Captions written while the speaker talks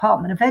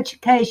Department of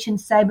Education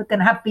saying we're going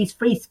to have these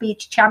free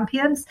speech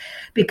champions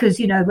because,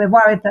 we're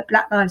worried that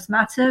Black Lives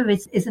Matter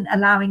isn't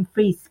allowing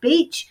free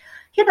speech.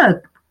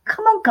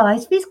 Come on,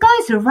 guys, these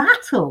guys are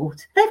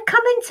rattled. They've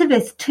come into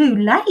this too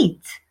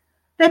late.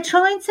 They're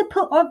trying to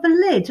put on the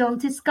lid on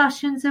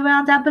discussions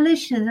around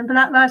abolition and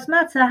Black Lives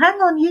Matter.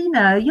 Hang on,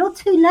 you're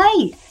too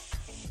late.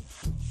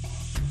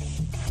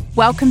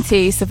 Welcome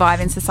to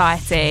Surviving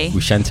Society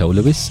with Chantel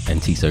Lewis and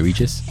Tiso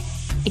Regis.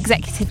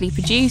 Executively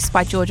produced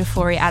by Georgia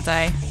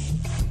Fori-Addo.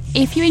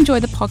 If you enjoy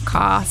the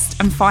podcast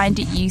and find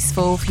it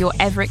useful for your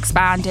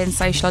ever-expanding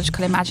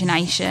sociological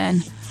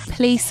imagination,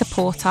 please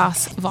support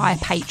us via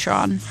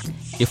Patreon.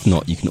 If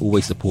not, you can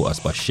always support us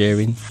by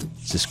sharing,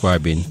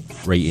 subscribing,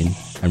 rating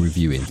and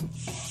reviewing.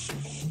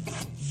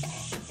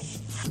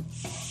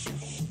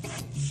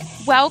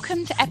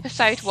 Welcome to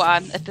episode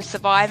 1 of the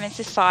Surviving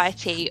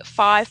Society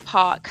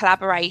 5-part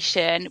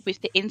collaboration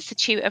with the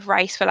Institute of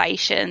Race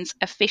Relations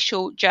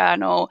official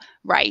journal,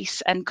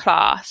 Race and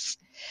Class.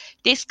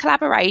 This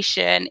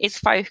collaboration is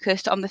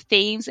focused on the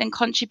themes and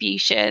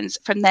contributions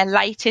from their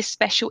latest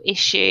special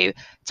issue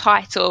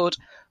titled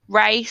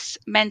Race,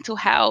 Mental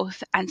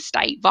Health and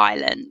State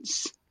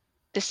Violence.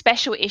 The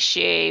special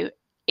issue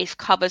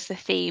covers the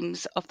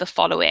themes of the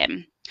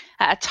following.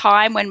 At a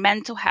time when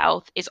mental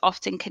health is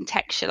often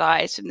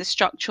contextualised from the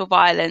structural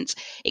violence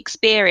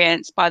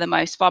experienced by the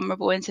most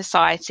vulnerable in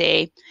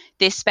society,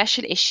 this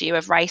special issue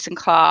of Race and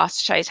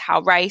Class shows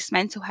how race,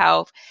 mental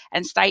health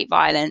and state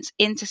violence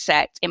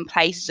intersect in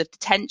places of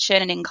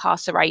detention and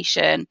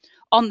incarceration,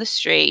 on the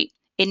street,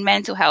 in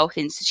mental health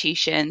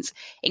institutions,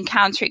 in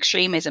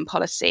counter-extremism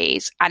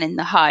policies and in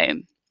the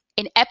home.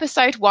 In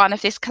episode 1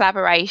 of this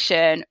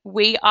collaboration,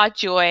 we are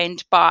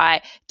joined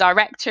by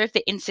Director of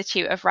the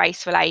Institute of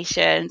Race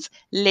Relations,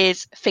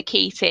 Liz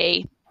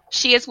Fekete.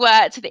 She has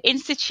worked at the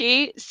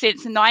Institute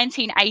since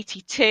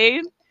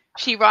 1982.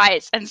 She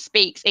writes and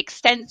speaks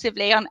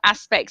extensively on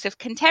aspects of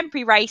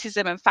contemporary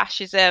racism and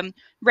fascism,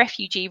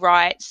 refugee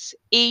rights,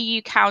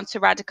 EU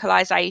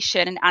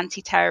counter-radicalisation and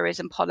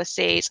anti-terrorism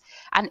policies,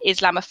 and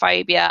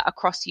Islamophobia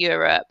across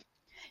Europe.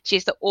 She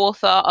is the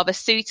author of A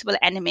Suitable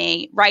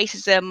Enemy,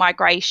 Racism,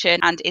 Migration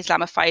and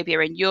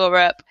Islamophobia in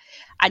Europe,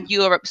 and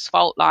Europe's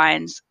Fault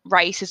Lines,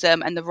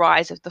 Racism and the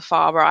Rise of the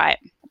Far Right.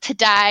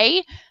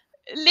 Today,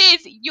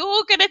 Liz,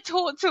 you're going to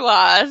talk to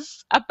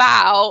us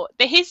about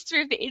the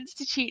history of the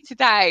Institute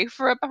today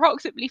for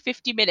approximately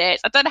 50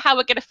 minutes. I don't know how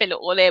we're going to fill it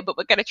all in, but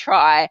we're going to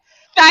try.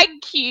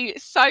 Thank you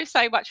so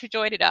much for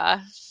joining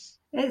us.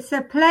 It's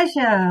a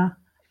pleasure.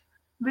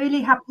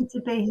 Really happy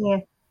to be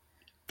here.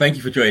 Thank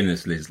you for joining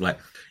us, Liz.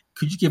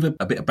 Could you give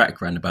a bit of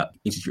background about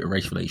Institute of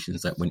Race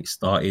Relations, when it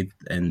started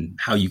and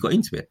how you got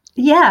into it?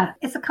 Yeah,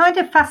 it's a kind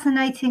of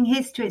fascinating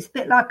history. It's a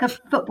bit like a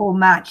football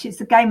match.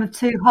 It's a game of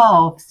two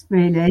halves,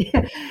 really,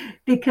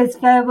 because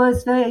there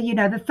was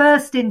the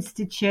first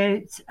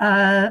institute,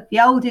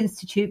 the old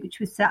institute, which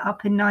was set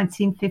up in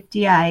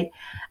 1958.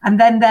 And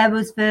then there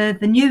was the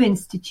new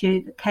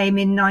institute that came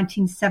in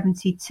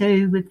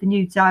 1972 with the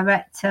new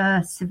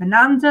director,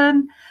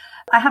 Sivanandan.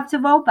 I have to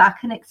roll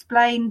back and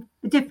explain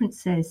the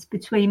differences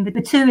between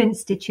the two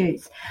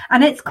institutes.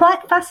 And it's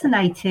quite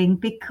fascinating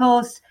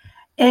because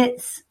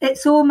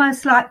it's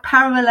almost like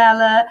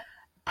parallel.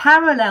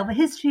 The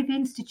history of the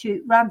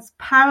institute runs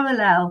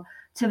parallel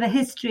to the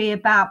history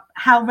about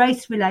how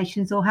race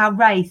relations or how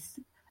race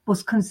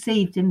was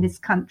conceived in this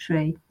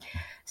country.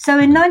 So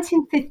in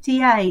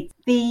 1958,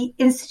 the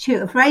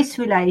Institute of Race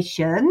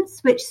Relations,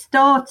 which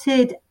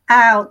started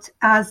out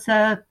as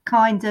a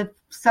kind of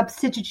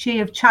subsidiary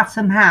of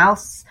Chatham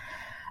House,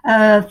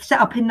 set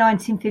up in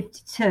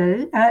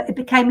 1952. It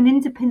became an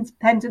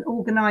independent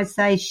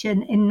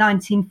organisation in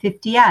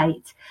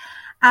 1958.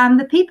 And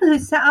the people who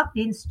set up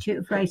the Institute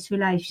of Race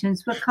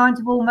Relations were kind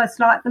of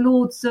almost like the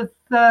lords of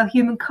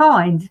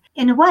humankind.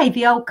 In a way,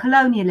 the old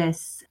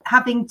colonialists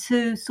having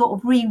to sort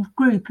of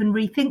regroup and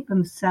rethink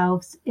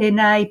themselves in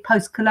a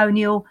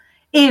post-colonial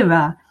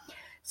era.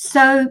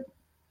 So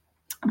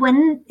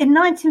when in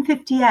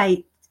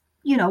 1958,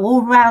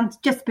 all around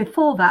just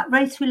before that,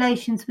 race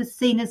relations was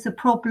seen as a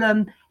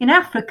problem in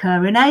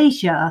Africa, in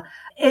Asia.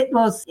 It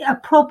was a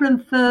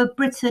problem for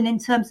Britain in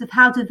terms of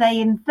how do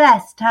they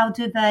invest, how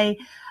do they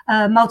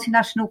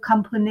multinational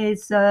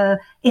companies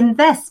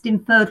invest in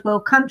third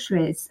world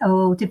countries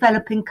or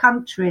developing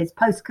countries,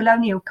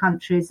 post-colonial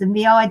countries, and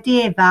the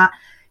idea that,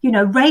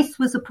 race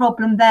was a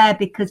problem there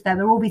because there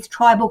were all these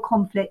tribal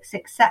conflicts,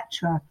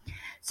 etc.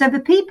 So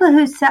the people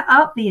who set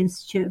up the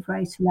Institute of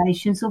Race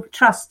Relations, or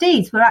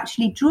trustees, were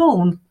actually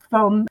drawn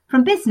from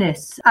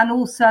business and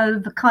also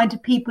the kind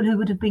of people who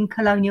would have been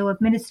colonial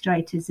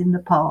administrators in the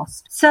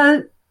past.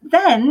 So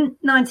then,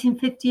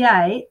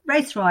 1958,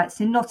 race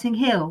riots in Notting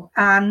Hill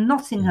and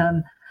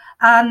Nottingham.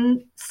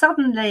 And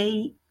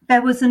suddenly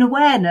there was an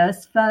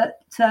awareness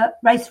that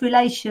race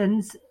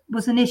relations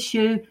was an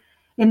issue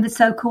in the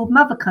so-called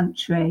mother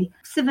country.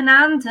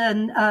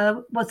 Sivanandan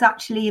was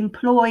actually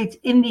employed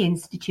in the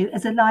Institute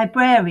as a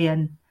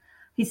librarian.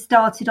 He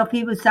started off,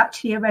 he was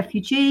actually a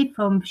refugee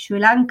from Sri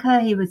Lanka.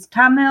 He was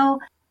Tamil.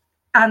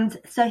 And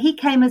so he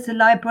came as a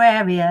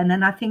librarian,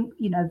 and I think,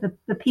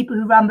 the people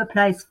who run the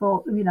place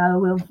thought,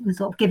 we'll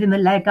sort of give him a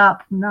leg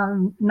up.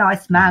 No,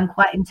 nice man,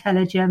 quite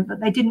intelligent, but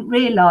they didn't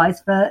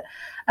realise that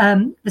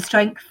the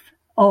strength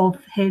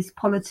of his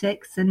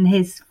politics and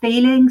his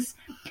feelings.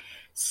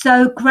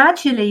 So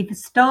gradually, the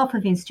staff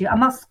of the Institute, I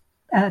must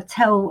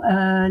tell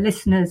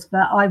listeners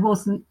that I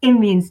wasn't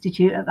in the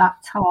Institute at that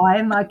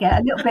time. I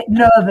get a little bit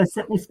nervous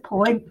at this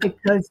point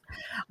because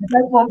I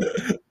don't want...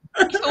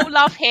 It's all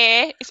love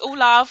here. It's all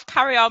love.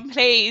 Carry on,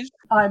 please.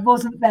 I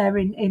wasn't there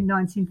in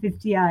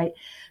 1958.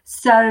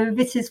 So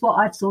this is what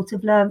I've sort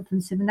of learned from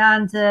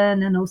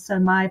Sivanandan and also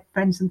my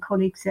friends and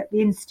colleagues at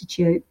the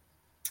Institute.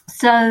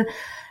 So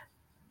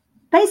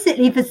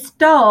basically the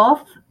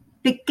staff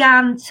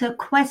began to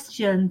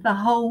question the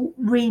whole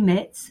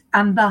remit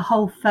and the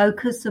whole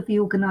focus of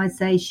the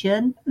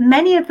organisation.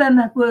 Many of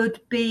them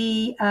would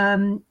be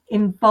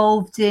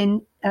involved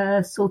in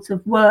sort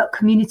of work,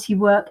 community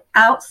work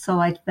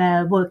outside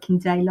their working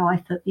day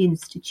life at the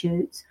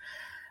Institute.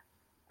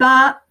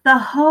 But the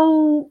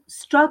whole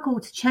struggle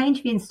to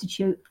change the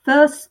Institute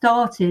first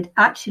started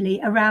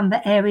actually around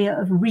the area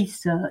of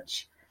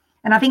research.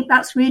 And I think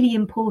that's really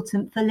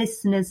important for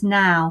listeners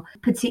now,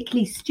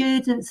 particularly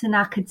students and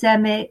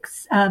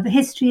academics. The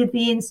history of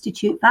the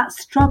Institute, that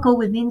struggle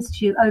with the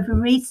Institute over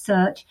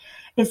research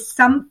is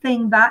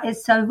something that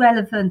is so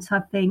relevant, I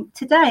think,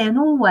 today and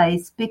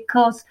always,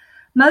 because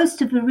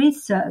most of the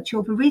research,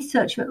 or the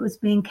research that was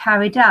being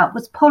carried out,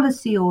 was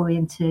policy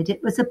oriented.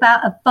 It was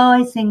about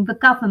advising the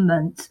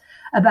government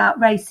about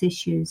race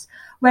issues,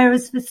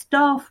 whereas the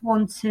staff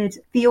wanted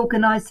the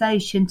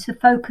organisation to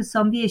focus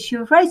on the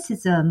issue of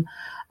racism.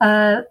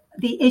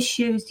 The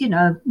issues,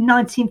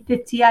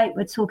 1958,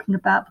 we're talking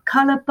about the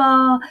colour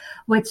bar,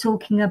 we're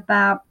talking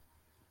about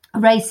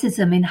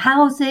racism in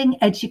housing,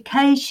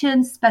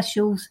 education,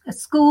 special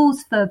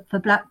schools for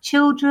black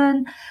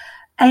children.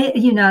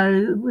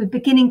 We're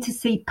beginning to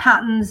see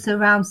patterns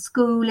around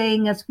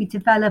schooling as we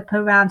develop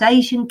around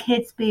Asian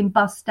kids being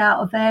bussed out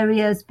of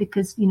areas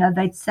because,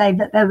 they'd say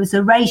that there was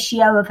a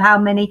ratio of how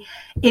many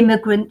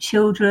immigrant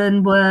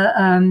children were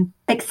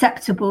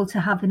acceptable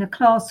to have in a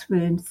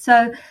classroom.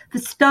 So the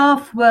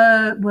staff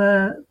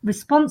were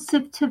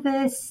responsive to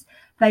this.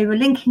 They were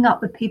linking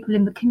up with people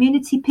in the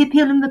community.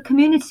 People in the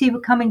community were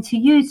coming to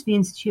use the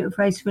Institute of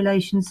Race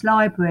Relations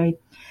Library.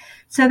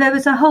 So there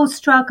was a whole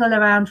struggle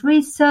around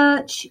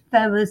research.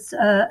 There was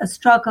a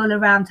struggle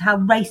around how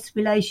race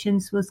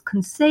relations was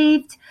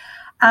conceived.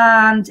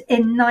 And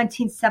in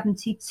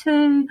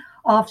 1972,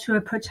 after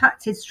a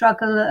protracted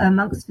struggle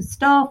amongst the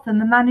staff and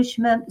the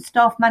management, the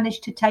staff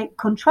managed to take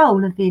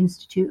control of the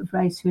Institute of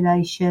Race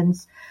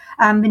Relations.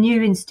 And the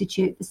new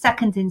institute, the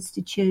second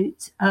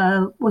institute,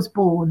 was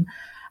born.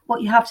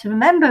 What you have to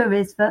remember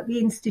is that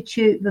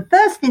the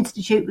first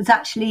institute was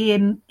actually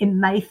in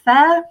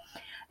Mayfair.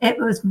 It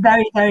was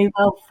very, very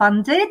well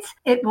funded.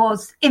 It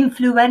was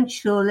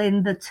influential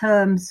in the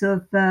terms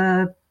of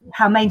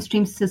how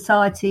mainstream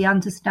society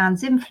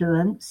understands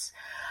influence.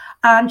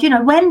 And,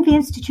 when the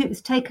Institute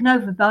was taken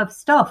over by the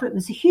staff, it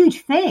was a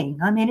huge thing.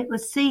 I mean, it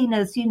was seen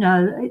as,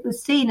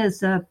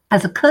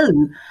 as a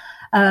coup,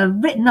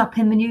 written up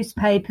in the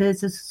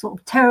newspapers as a sort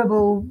of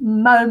terrible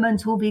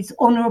moment, all these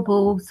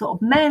honourable sort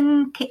of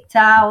men kicked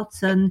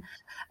out and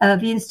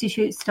the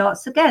Institute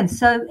starts again.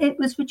 So it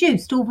was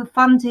reduced. All the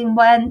funding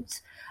went.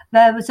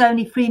 There was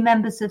only 3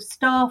 members of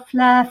staff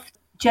left,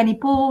 Jenny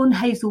Bourne,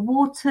 Hazel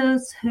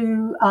Waters,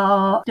 who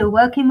are still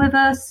working with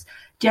us.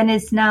 Jen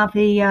is now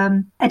the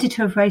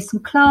editor of Race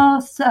and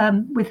Class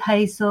with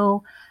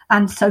Hazel,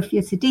 and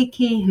Sophia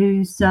Siddiqui,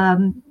 who's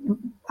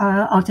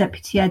our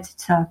deputy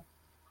editor.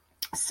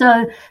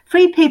 So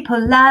 3 people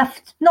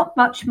left, not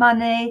much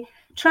money,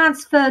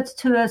 transferred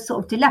to a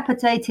sort of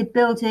dilapidated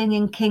building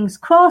in King's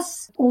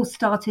Cross, all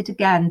started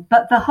again.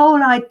 But the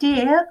whole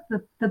idea,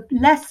 the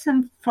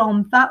lesson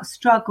from that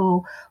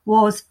struggle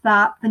was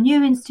that the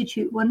new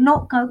institute was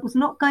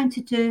not going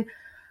to do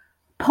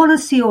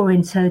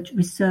policy-oriented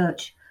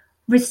research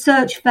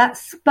that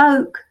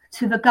spoke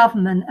to the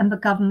government and the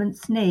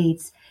government's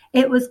needs.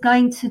 It was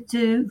going to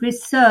do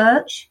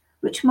research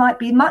which might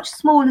be much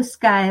smaller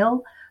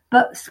scale,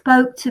 but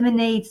spoke to the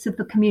needs of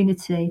the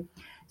community.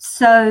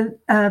 So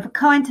the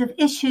kind of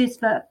issues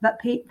that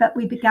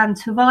we began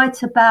to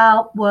write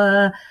about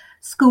were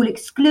school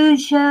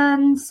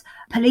exclusions,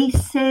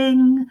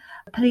 policing,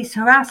 police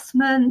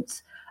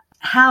harassment,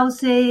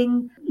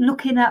 housing,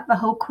 looking at the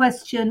whole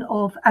question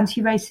of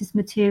anti-racist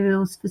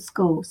materials for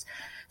schools.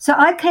 So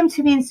I came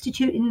to the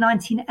Institute in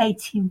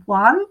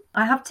 1981.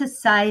 I have to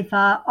say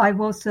that I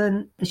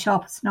wasn't the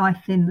sharpest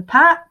knife in the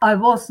pack. I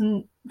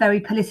wasn't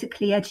very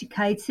politically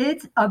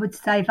educated. I would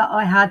say that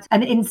I had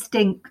an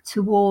instinct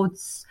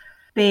towards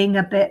being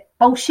a bit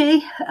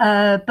bolshy,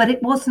 but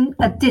it wasn't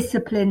a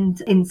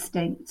disciplined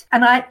instinct.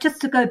 And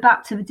just to go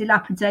back to the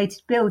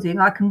dilapidated building,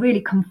 I can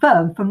really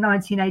confirm from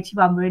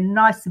 1981, we're in a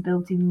nicer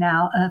building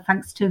now,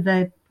 thanks to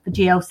the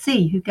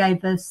GLC, who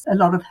gave us a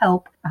lot of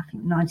help, I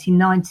think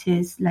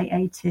 1990s, late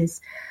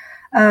 80s.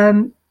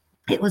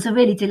 It was a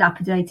really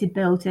dilapidated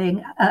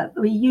building.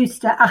 We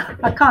used to,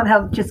 I can't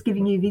help just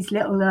giving you these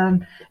little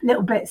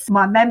bits.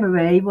 My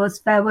memory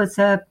was there was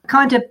a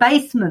kind of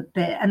basement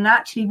bit, and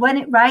actually when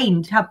it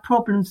rained, had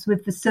problems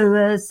with the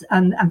sewers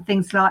and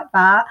things like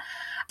that.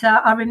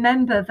 I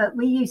remember that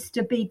we used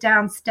to be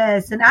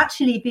downstairs, and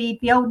actually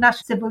the old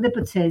National Civil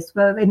Liberties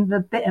were in the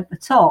bit at the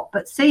top,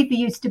 but CEVA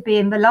used to be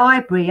in the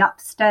library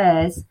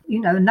upstairs. You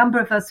know, a number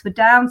of us were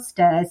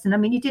downstairs, and I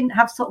mean, you didn't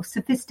have sort of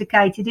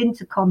sophisticated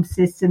intercom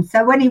systems.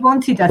 So when he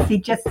wanted us,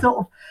 he'd just sort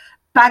of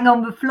bang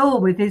on the floor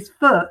with his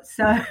foot.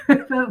 So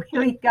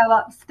we'd go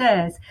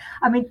upstairs.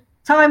 I mean,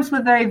 times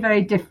were very,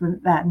 very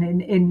different then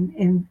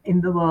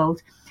in the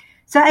world.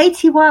 So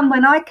 81,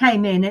 when I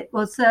came in, it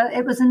was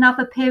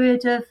another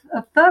period of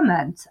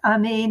ferment. I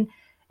mean,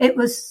 it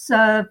was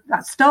I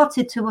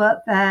started to work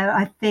there,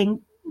 I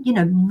think, you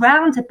know,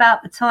 round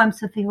about the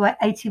times of the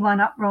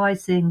 81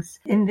 uprisings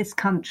in this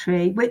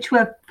country, which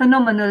were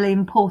phenomenally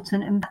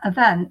important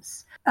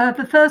events.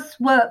 The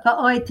first work that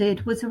I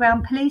did was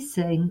around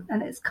policing,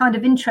 and it's kind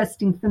of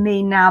interesting for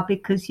me now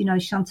because, you know,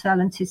 Chantal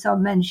and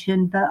Tissot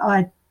mentioned that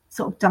I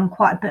sort of done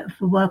quite a bit of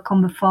the work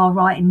on the far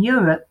right in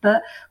Europe,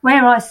 but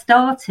where I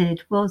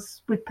started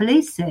was with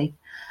policing.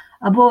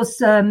 I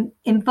was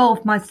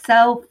involved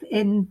myself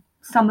in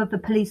some of the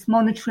police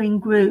monitoring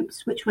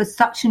groups, which was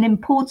such an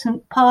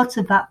important part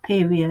of that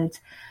period.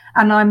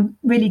 And I'm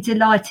really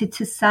delighted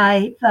to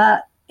say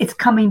that it's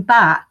coming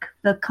back.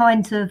 The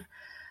kind of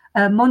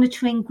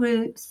monitoring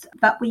groups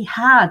that we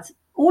had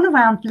all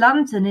around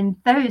London in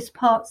various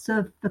parts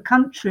of the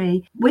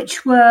country,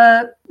 which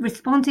were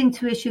responding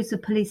to issues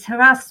of police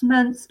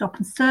harassment, stop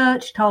and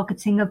search,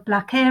 targeting of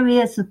black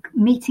areas,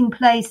 meeting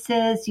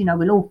places. You know,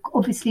 we'll all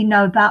obviously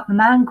know about the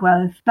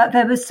Mangrove, but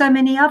there were so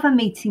many other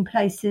meeting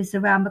places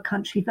around the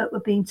country that were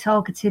being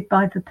targeted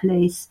by the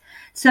police.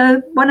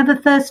 So one of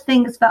the first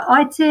things that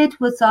I did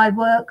was I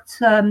worked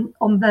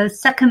on the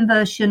second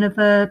version of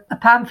a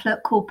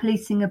pamphlet called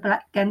Policing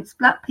Against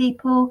Black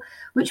People,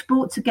 which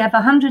brought together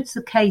hundreds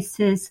of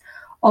cases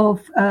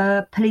of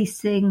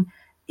policing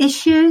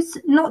issues,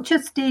 not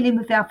just dealing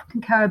with the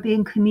African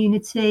Caribbean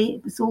community,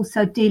 it was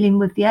also dealing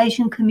with the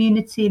Asian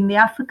community and the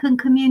African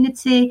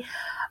community.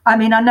 I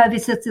mean, I know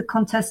this is a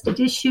contested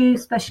issue,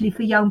 especially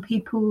for young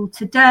people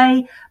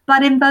today,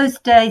 but in those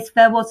days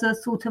there was a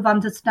sort of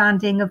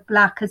understanding of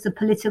black as a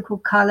political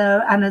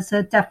colour and as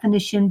a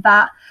definition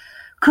that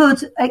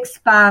could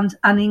expand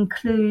and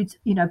include,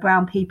 you know,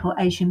 brown people,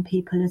 Asian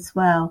people as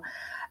well.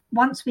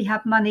 Once we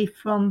had money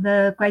from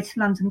the Greater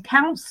London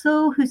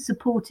Council, who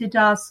supported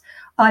us,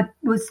 I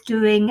was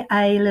doing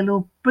a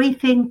little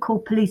briefing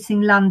called Policing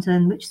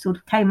London, which sort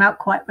of came out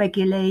quite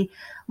regularly,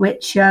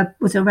 which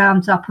was a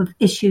roundup of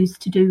issues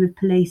to do with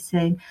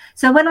policing.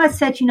 So when I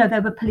said, you know,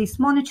 there were police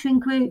monitoring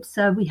groups,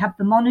 we have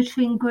the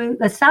monitoring group,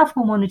 the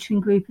Southall Monitoring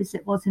Group as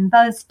it was in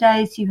those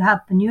days, you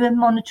have the Newham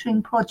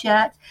Monitoring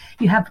Project,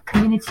 you have the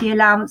Community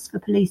Allowance for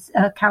Police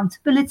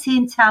Accountability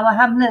in Tower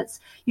Hamlets,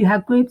 you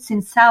have groups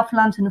in South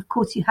London, of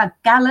course you had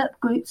Gallup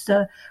groups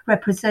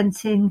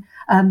representing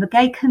the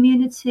gay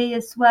community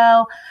as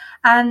well.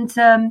 And,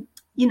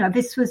 you know,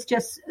 this was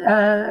just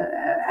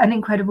an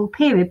incredible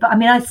period. But I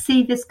mean, I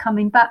see this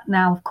coming back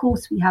now. Of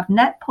course, we have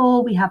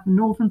Netpol, we have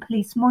Northern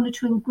Police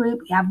Monitoring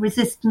Group, we have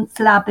Resistance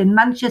Lab in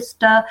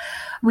Manchester,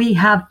 we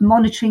have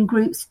monitoring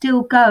groups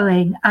still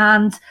going.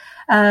 And,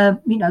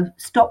 you know,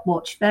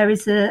 Stopwatch, there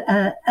is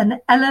an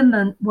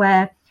element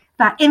where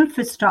that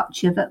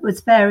infrastructure that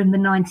was there in the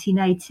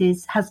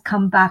 1980s has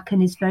come back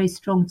and is very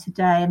strong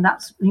today. And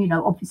that's, you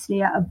know,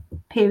 obviously at a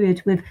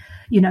period with,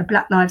 you know,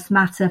 Black Lives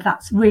Matter,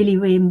 that's really,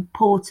 really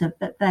important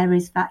that there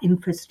is that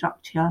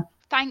infrastructure.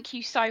 Thank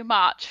you so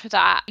much for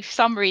that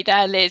summary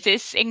there, Liz.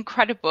 It's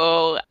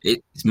incredible.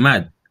 It's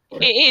mad.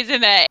 It is,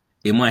 isn't it?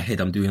 In my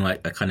head, I'm doing like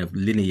a kind of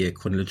linear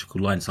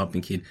chronological line. So I'm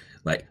thinking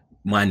like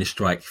miners'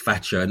 strike,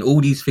 Thatcher, and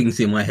all these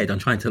things in my head. I'm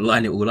trying to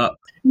line it all up.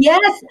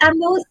 Yes,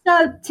 and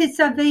also,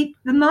 Tissa, the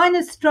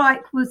miners'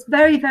 strike was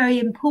very, very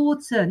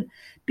important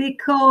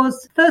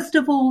because, first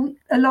of all,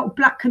 a lot of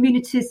black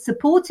communities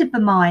supported the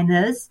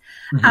miners,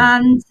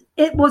 and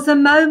it was a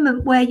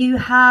moment where you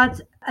had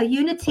a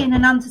unity and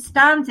an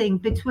understanding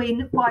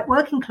between white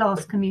working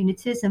class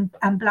communities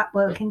and black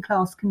working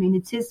class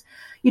communities.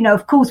 You know,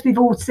 of course, we've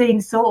all seen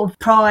sort of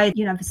Pride,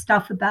 you know, the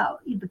stuff about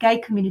the gay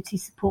community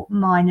support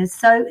miners.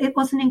 So it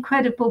was an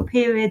incredible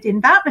period in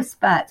that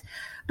respect.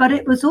 But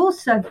it was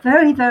also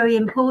very, very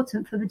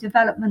important for the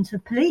development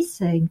of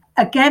policing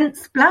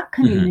against black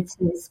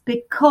communities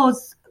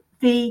because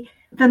the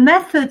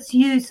methods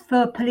used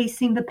for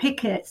policing the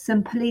pickets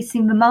and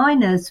policing the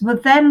miners were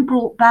then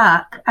brought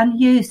back and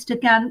used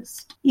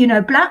against, you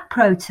know, black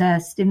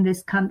protest in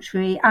this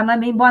country. And I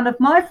mean, one of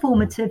my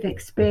formative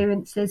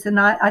experiences, and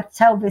I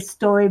tell this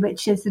story,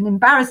 which is an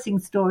embarrassing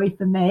story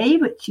for me,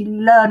 which you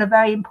learn a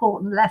very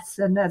important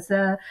lesson as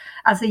a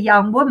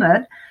young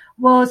woman,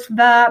 was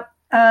that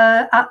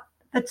at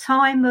the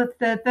time of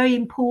the very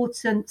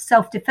important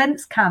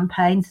self-defense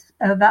campaigns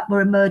that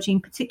were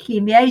emerging, particularly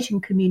in the Asian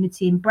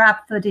community in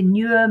Bradford, in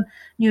Newham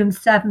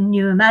 7,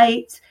 Newham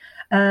 8,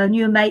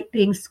 Newmate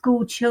being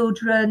school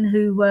children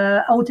who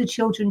were older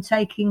children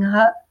taking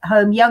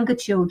home younger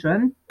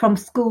children from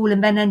school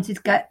and then ended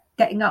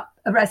getting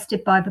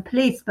arrested by the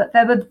police. But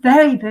there were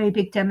very, very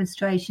big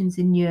demonstrations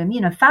in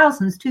Newham,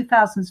 thousands,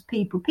 2,000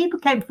 people. People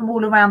came from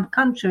all around the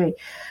country,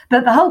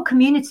 but the whole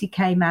community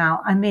came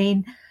out. I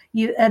mean,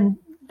 and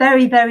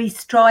very, very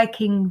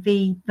striking,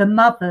 the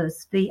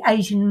mothers, the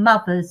Asian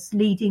mothers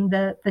leading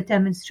the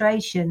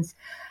demonstrations.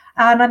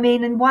 And I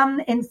mean, in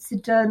one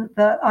incident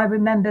that I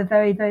remember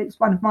very, very, it's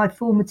one of my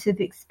formative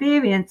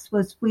experience,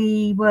 was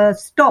we were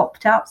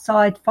stopped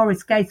outside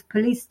Forest Gate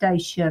Police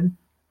Station.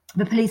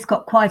 The police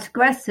got quite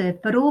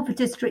aggressive, but all the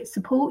district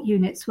support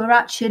units were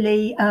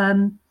actually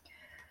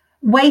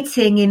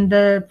waiting in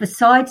the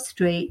side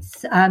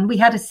streets. And we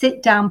had a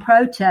sit-down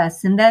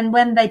protest. And then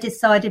when they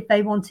decided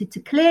they wanted to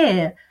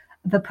clear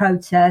the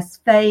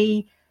protest,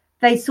 they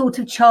sort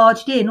of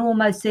charged in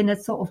almost in a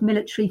sort of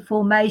military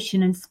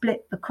formation and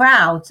split the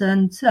crowd.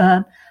 And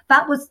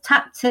that was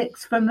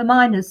tactics from the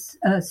miners'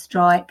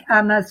 strike.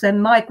 And as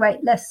in my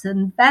great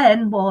lesson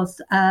then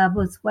was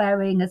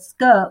wearing a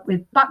skirt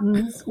with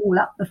buttons all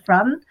up the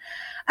front.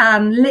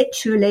 And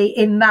literally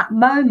in that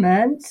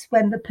moment,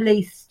 when the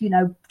police,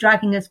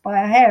 dragging us by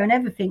our hair and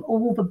everything,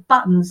 all the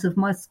buttons of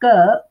my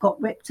skirt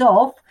got ripped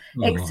off,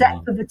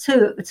 except for the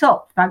two at the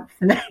top,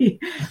 thankfully.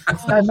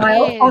 So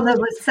my honour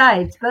was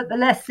saved. But the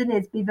lesson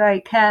is be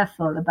very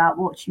careful about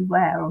what you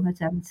wear on a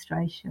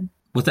demonstration.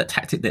 Was that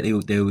tactic that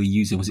they were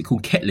using, was it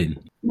called kettling?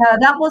 No,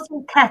 that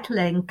wasn't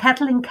kettling.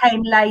 Kettling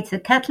came later.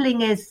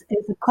 Kettling is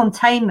a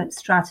containment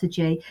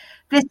strategy.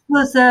 This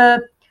was a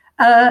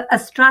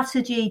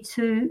strategy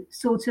to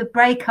sort of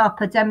break up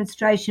a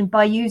demonstration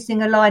by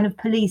using a line of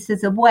police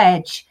as a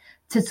wedge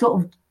to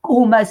sort of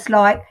almost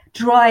like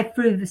drive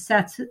through the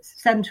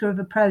centre of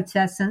a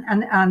protest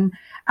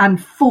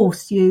and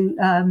force you,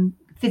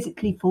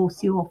 physically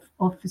force you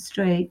off the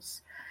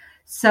streets.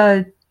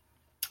 So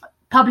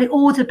public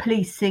order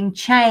policing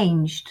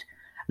changed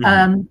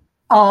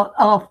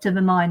after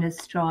the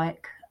miners'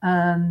 strike.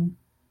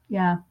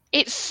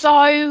 It's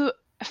so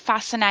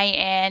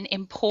fascinating,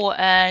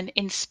 important,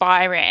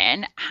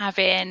 inspiring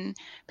having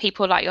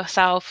people like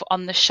yourself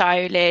on the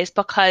show, Liz,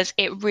 because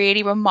it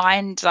really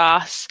reminds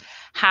us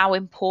how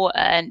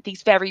important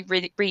these very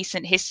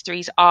recent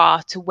histories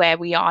are to where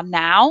we are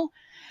now,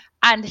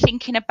 and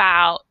thinking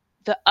about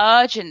the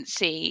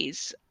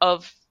urgencies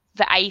of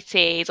the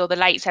 80s or the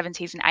late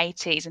 70s and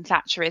 80s and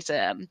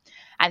Thatcherism,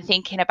 and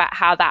thinking about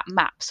how that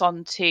maps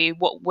onto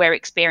what we're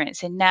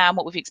experiencing now and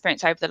what we've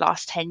experienced over the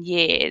last 10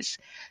 years.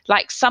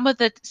 Like, some of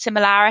the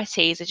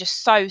similarities are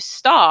just so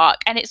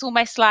stark, and it's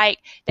almost like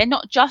they're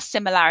not just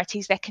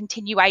similarities, they're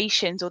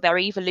continuations or they're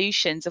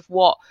evolutions of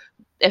what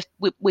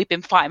we've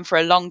been fighting for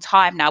a long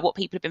time now, what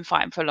people have been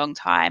fighting for a long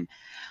time.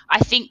 I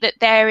think that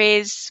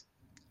there's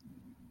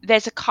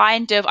a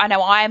kind of, I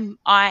know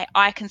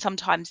I can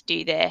sometimes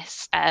do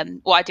this,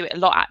 or I do it a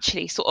lot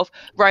actually, sort of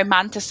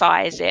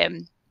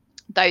romanticizing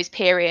those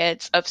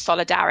periods of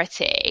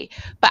solidarity,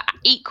 but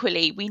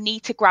equally we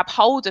need to grab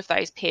hold of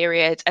those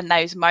periods and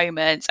those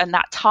moments and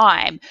that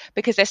time,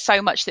 because there's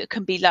so much that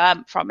can be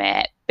learned from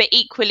it. But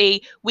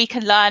equally we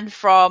can learn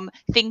from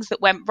things that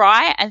went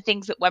right and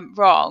things that went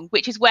wrong,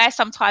 which is where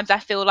sometimes I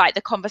feel like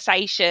the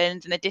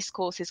conversations and the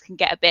discourses can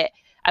get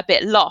a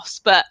bit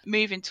lost. But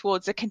moving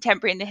towards the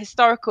contemporary and the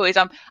historical is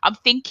I'm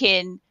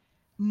thinking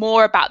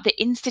more about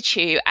the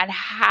Institute and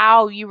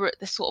how you were at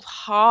the sort of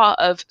heart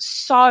of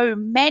so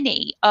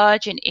many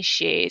urgent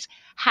issues: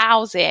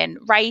 housing,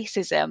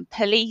 racism,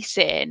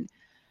 policing,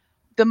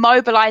 the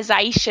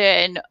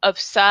mobilization of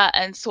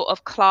certain sort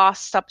of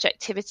class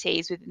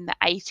subjectivities within the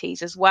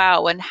 80s as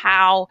well, and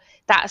how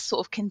that's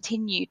sort of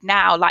continued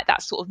now, like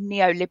that sort of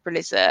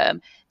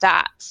neoliberalism,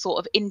 that sort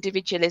of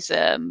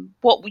individualism.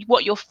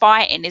 What you're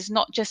fighting is it's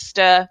not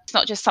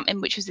just something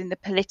which was in the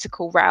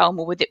political realm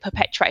or with it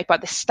perpetuated by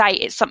the state.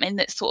 It's something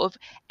that sort of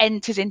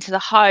enters into the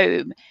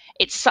home.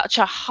 It's such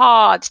a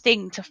hard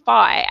thing to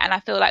fight, and I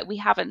feel like we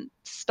haven't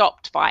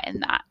stopped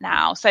fighting that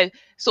now. So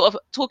sort of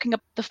talking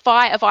about the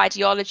fight of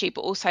ideology,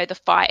 but also the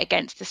fight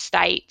against the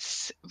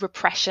state's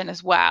repression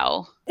as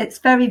well. It's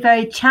very,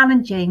 very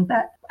challenging.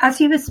 But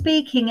as you were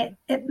speaking,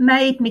 it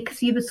made me,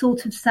 because you were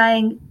sort of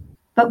saying,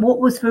 but what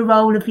was the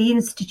role of the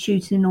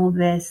Institute in all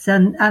this?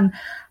 And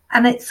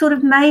it sort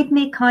of made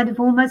me kind of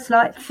almost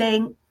like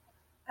think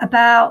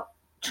about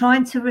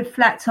trying to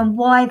reflect on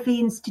why the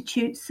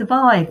Institute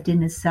survived,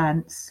 in a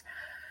sense.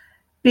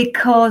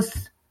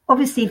 Because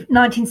obviously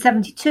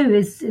 1972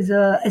 is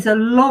a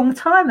long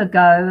time ago.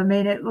 I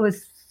mean, it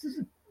was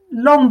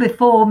long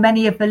before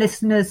many of the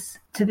listeners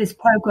to this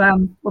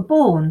program were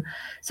born.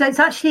 So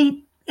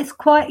it's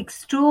quite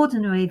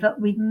extraordinary that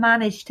we've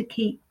managed to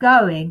keep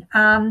going.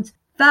 And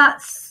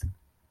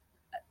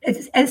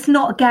it's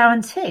not a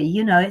guarantee,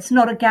 it's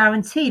not a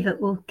guarantee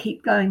that we'll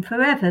keep going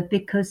forever,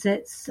 because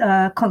it's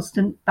a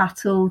constant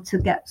battle to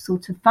get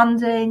sort of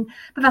funding.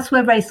 But that's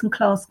where race and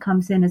class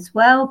comes in as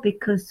well,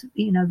 because,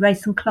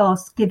 race and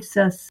class gives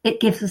us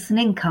an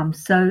income.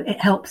 So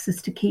it helps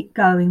us to keep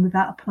going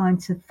without applying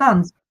to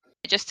funds.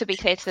 Just to be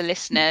clear to the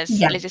listeners,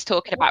 Yeah. Liz is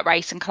talking about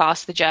Race and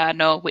Class, the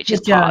journal, which The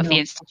is part of journal. the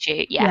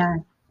Institute. Yeah.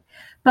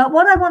 But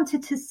what I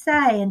wanted to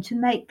say and to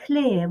make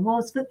clear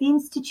was that the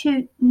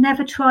Institute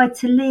never tried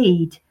to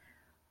lead.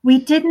 We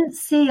didn't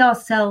see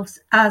ourselves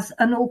as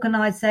an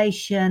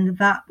organisation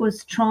that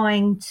was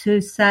trying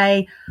to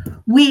say,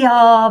 we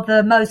are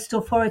the most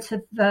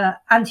authoritative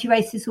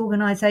anti-racist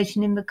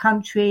organisation in the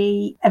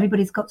country.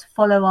 Everybody's got to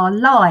follow our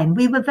line.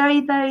 We were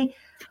very, very,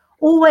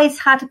 always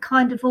had a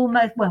kind of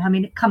almost, well, I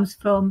mean, it comes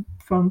from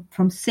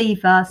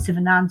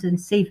Sivanandan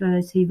Siva,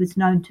 as he was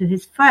known to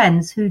his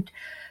friends, who'd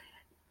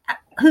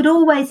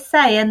always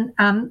say, and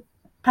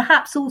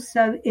perhaps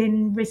also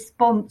in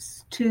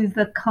response to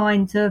the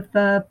kind of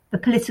the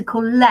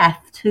political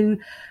left who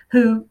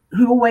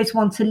always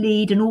want to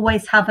lead and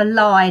always have a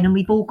line, and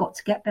we've all got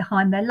to get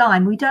behind their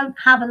line. We don't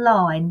have a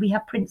line. We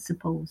have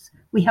principles.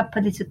 We have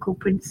political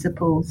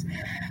principles.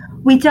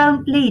 We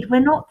don't lead. We're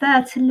not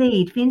there to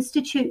lead. The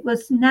Institute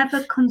was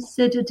never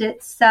considered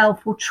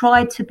itself or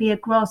tried to be a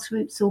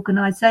grassroots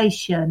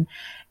organisation.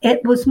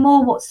 It was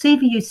more what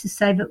Siva used to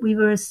say, that we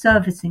were a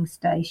servicing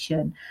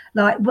station.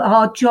 Like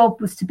our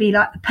job was to be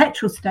like the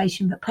petrol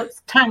station that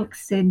puts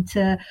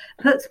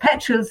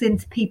petrols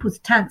into people's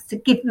tanks to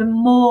give them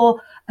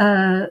more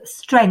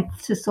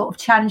strength to sort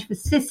of challenge the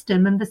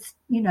system and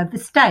the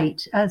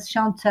state, as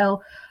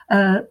Chantal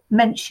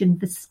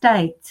mentioned, the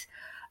state.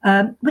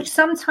 Which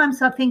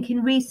sometimes I think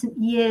in recent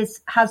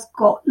years has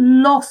got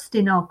lost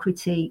in our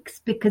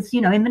critiques, because,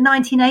 in the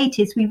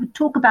 1980s, we would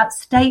talk about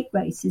state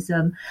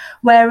racism,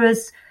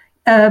 whereas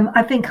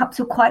I think up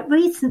to quite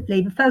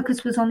recently, the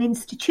focus was on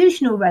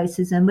institutional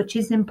racism, which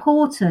is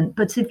important.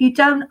 But if you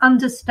don't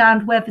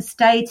understand where the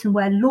state and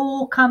where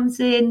law comes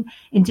in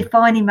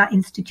defining that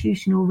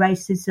institutional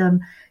racism,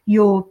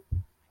 your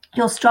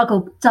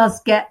struggle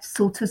does get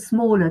sort of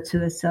smaller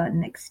to a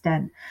certain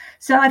extent.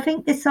 So I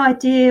think this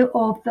idea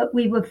of that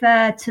we were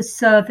there to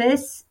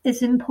service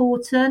is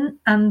important,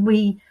 and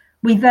we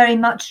very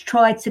much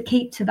try to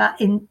keep to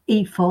that in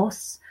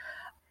ethos,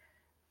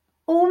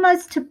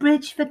 almost to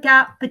bridge the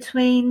gap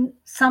between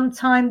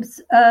sometimes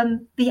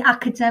the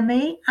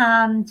academy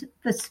and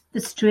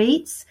the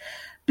streets,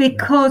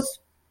 because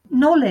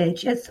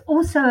knowledge is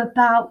also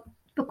about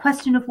the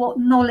question of what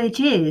knowledge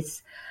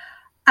is.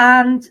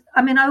 And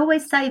I mean, I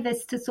always say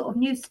this to sort of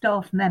new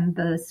staff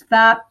members,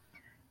 that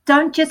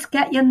don't just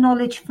get your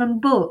knowledge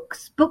from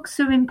books. Books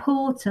are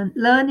important.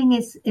 Learning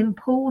is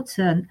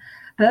important.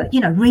 But,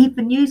 read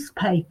the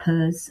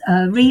newspapers,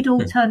 read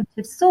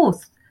alternative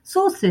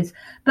sources.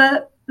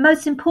 But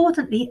most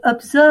importantly,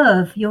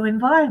 observe your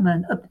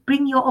environment,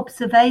 bring your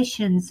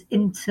observations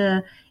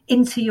into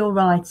your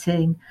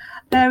writing.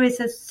 There is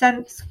a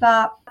sense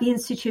that the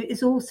Institute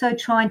is also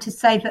trying to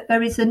say that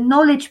there is a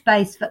knowledge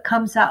base that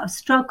comes out of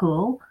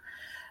struggle,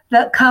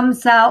 that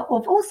comes out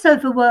of also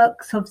the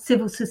works of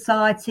civil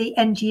society,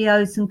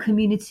 NGOs and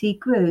community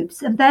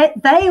groups. And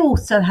they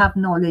also have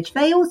knowledge.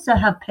 They also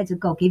have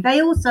pedagogy.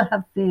 They also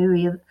have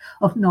theory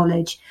of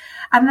knowledge.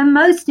 And the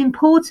most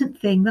important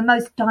thing, the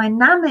most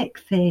dynamic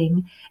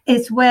thing,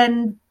 is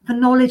when the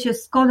knowledge of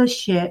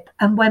scholarship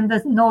and when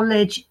the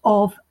knowledge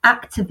of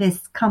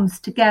activists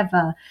comes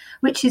together,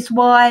 which is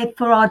why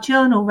for our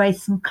journal,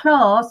 Race and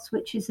Class,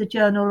 which is a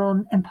journal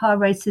on empire,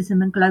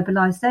 racism and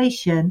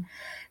globalization,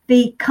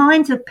 the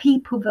kind of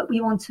people that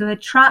we want to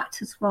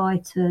attract as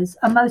writers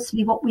are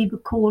mostly what we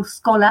would call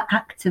scholar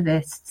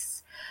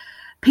activists.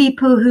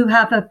 People who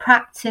have a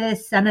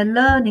practice and a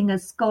learning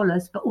as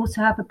scholars, but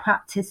also have a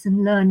practice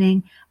and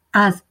learning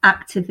as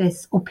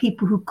activists, or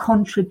people who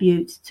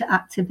contribute to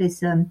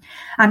activism.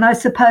 And I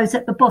suppose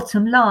at the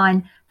bottom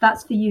line,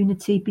 that's the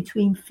unity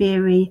between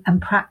theory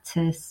and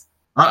practice.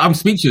 I'm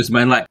speechless,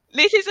 man. Like,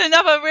 this is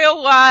another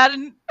real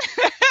one.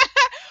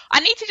 I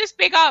need to just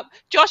big up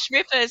Josh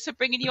Rivers for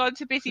bringing you on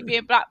to Busy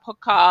Being Black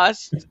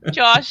podcast.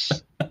 Josh,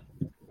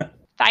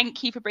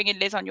 thank you for bringing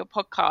Liz on your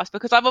podcast,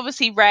 because I've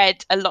obviously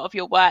read a lot of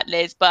your work,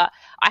 Liz, but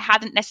I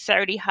hadn't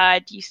necessarily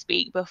heard you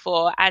speak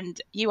before,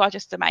 and you are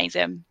just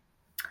amazing.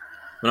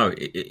 No,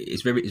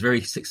 it's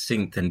very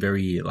succinct and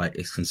very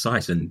it's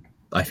concise, and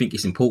I think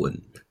it's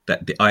important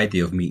that the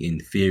idea of meeting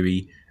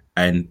theory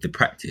and the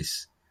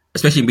practice,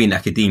 especially being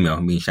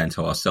academia, me and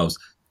Chantal ourselves,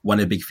 one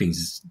of the big things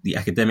is the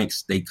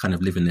academics, they kind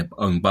of live in their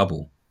own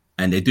bubble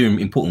and they're doing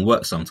important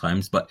work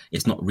sometimes, but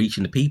it's not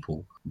reaching the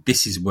people.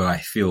 This is where I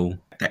feel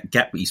that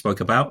gap that you spoke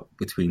about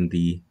between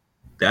the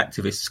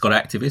activists, scholar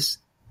activists,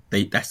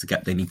 that's the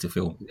gap they need to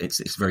fill.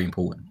 It's very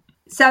important.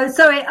 So,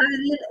 sorry,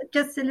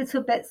 just a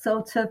little bit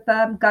sort of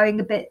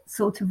going a bit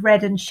sort of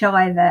red and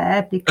shy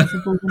there because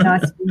of all the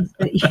nice things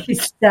that you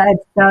said.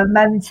 So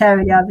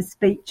momentarily I was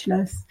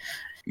speechless.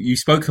 You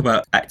spoke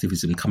about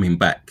activism coming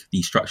back,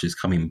 these structures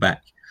coming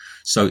back.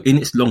 So in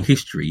its long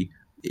history,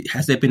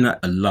 has there been a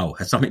lull?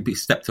 Has something been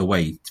stepped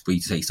away for you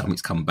to say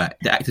something's come back?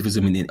 The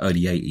activism in the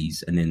early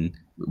 80s, and then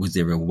was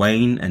there a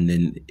wane and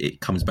then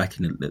it comes back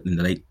in the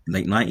late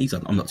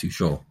 90s? I'm not too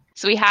sure.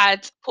 So we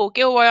had Paul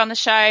Gilroy on the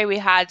show, we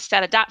had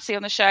Stella Datsey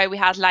on the show, we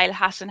had Layla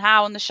Hassan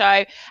Howe on the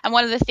show. And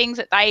one of the things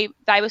that they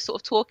were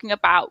sort of talking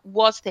about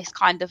was this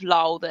kind of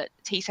lull that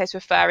Tiso's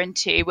referring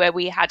to, where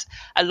we had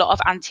a lot of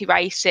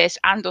anti-racist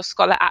and or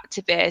scholar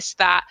activists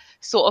that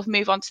sort of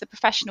move on to the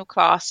professional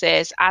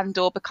classes and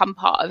or become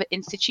part of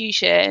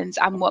institutions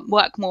and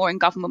work more in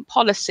government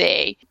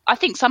policy. I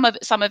think some of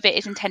it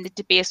is intended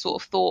to be a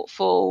sort of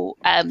thoughtful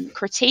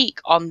critique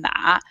on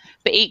that,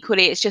 but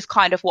equally it's just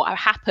kind of what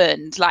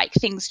happened. Like,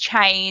 things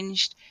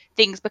changed,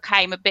 things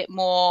became a bit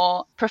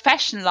more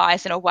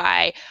professionalized in a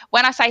way.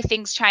 When I say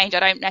things change, I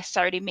don't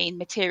necessarily mean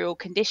material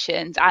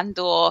conditions and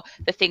or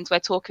the things we're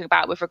talking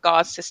about with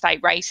regards to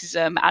state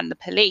racism and the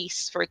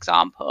police, for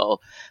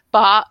example,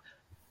 but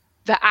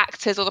the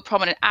actors or the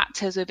prominent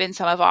actors within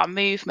some of our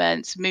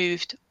movements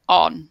moved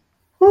on.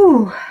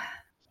 Ooh,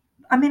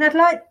 I mean, I'd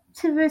like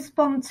to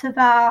respond to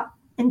that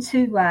in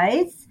two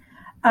ways.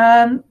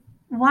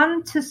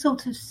 One, to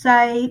sort of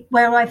say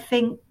where I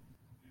think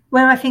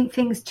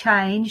things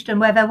changed and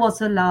where there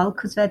was a lull,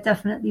 because there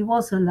definitely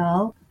was a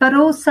lull, but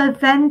also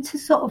then to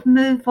sort of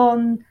move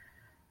on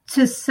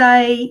to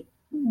say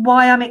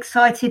why I'm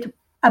excited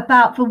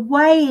about the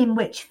way in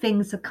which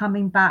things are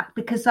coming back,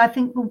 because I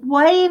think the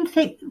way in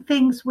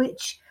things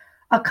which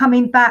are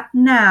coming back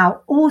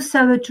now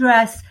also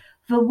address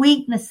the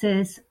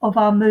weaknesses of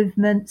our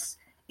movements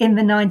in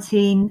the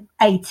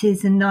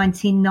 1980s and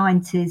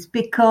 1990s,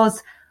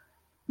 because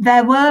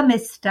there were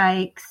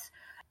mistakes,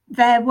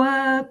 there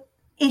were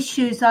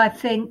issues, I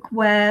think,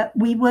 where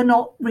we were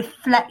not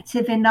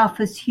reflective enough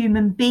as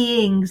human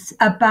beings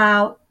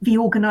about the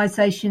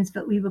organisations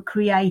that we were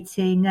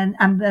creating and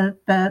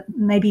the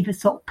maybe the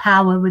sort of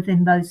power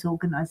within those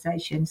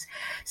organisations.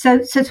 So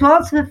to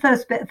answer the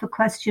first bit of the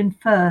question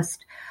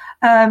first,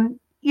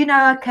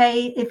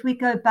 if we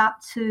go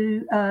back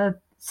to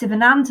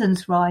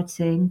Sivanandan's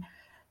writing,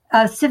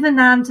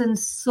 Sivanandan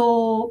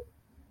saw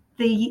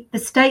the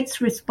state's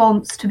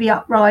response to the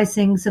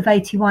uprisings of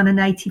 81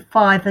 and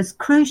 85 as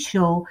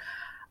crucial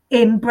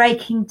in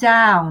breaking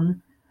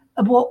down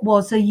what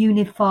was a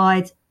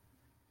unified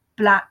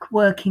black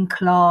working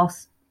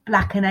class,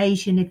 black and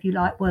Asian, if you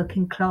like,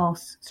 working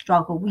class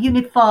struggle.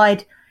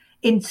 Unified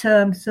in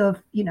terms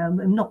of,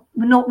 we're not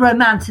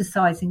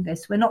romanticizing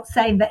this. We're not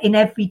saying that in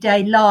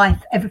everyday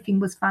life everything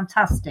was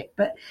fantastic,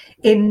 but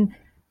in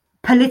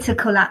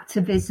political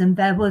activism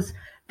there was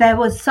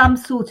some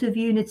sort of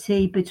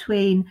unity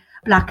between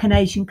black and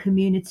Asian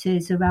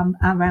communities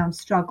around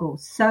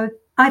struggles. So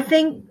I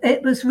think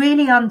it was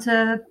really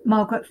under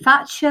Margaret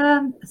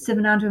Thatcher.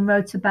 Sivanandan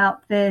wrote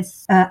about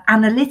this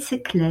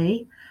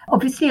analytically.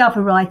 Obviously,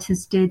 other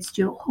writers did.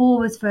 Stuart Hall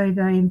was very,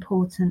 very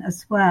important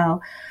as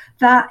well.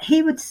 That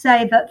he would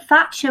say that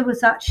Thatcher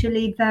was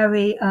actually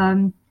very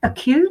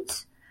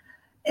acute.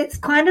 It's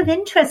kind of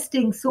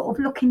interesting sort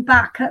of looking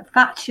back at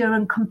Thatcher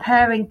and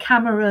comparing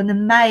Cameron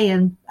and May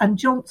and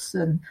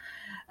Johnson.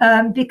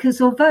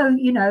 Because although,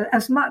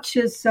 as much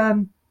as,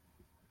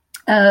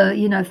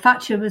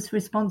 Thatcher was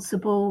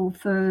responsible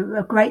for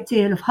a great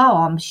deal of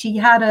harm, she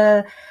had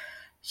a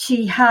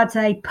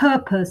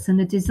purpose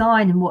and a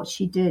design in what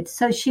she did.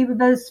 So she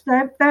was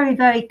very, very,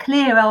 very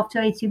clear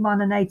after 81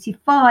 and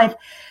 85.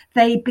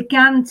 They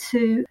began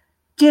to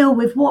deal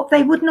with what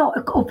they would not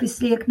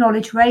obviously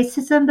acknowledge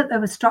racism, but there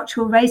was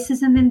structural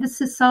racism in the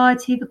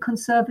society, the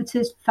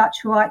Conservatives,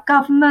 Thatcherite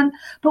government,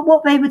 but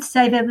what they would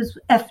say there was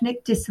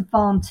ethnic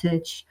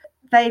disadvantage.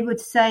 They would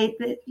say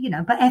that,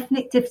 but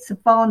ethnic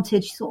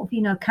disadvantage sort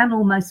of, can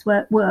almost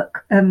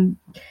work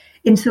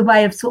into a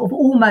way of sort of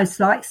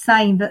almost like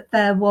saying that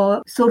there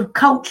were sort of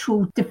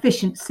cultural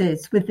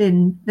deficiencies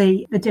within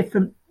the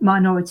different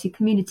minority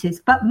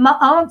communities. But my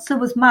answer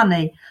was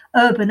money,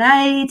 urban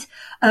aid,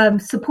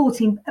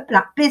 supporting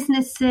black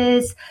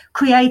businesses,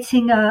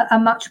 creating a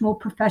much more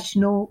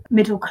professional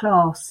middle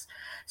class.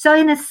 So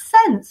in a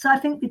sense, I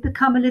think we've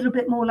become a little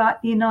bit more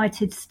like the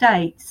United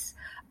States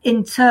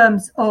in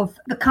terms of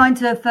the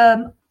kind of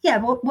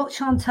what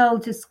Chantal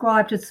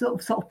described as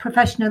sort of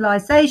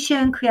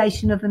professionalisation,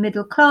 creation of a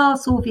middle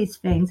class, all these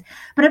things.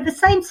 But at the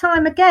same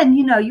time, again,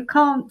 you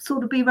can't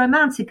sort of be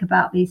romantic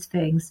about these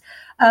things.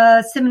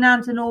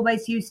 Sivanandan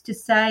always used to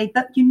say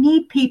that you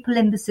need people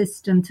in the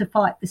system to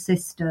fight the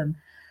system.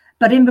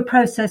 But in the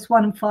process,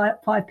 1 in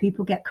 5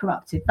 people get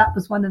corrupted. That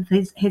was one of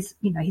his he's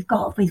got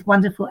all these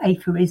wonderful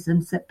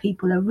aphorisms that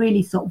people are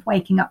really sort of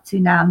waking up to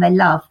now and they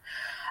love.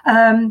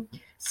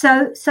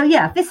 So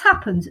yeah, this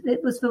happened.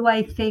 It was the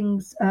way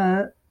things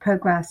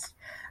progressed.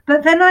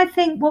 But then I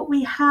think what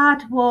we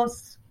had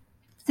was,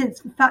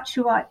 since the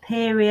Thatcherite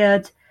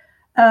period,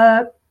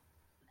 a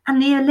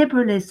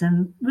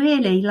neoliberalism,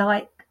 really,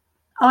 like,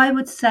 I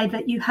would say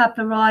that you have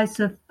the rise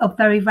of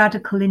very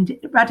radical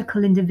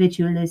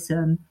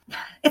individualism.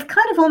 It's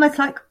kind of almost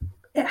like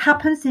it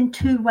happens in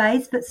two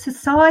ways, but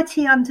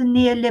society under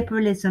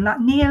neoliberalism, like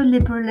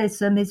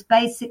neoliberalism is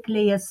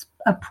basically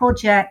a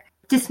project,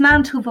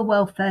 dismantle the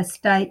welfare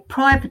state,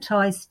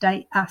 privatise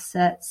state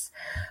assets,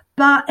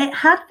 but it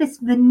had this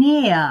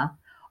veneer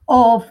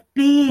of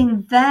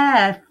being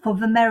there for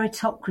the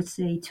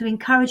meritocracy, to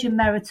encourage a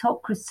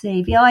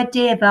meritocracy, the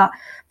idea that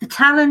the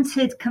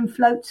talented can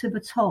float to the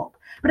top.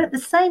 But at the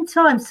same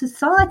time,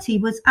 society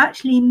was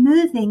actually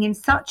moving in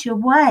such a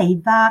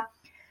way that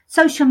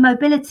social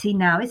mobility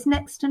now is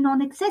next to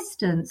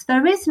non-existent.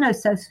 There is no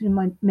social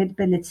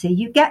mobility.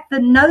 You get the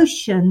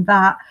notion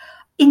that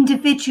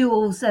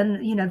individuals and,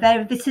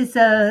 this is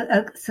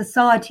a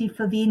society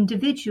for the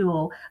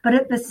individual, but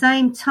at the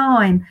same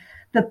time,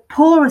 the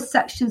poorer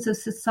sections of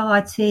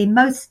society,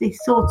 mostly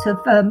sort of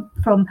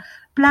from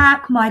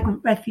Black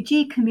migrant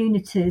refugee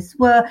communities,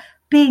 were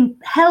being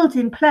held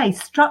in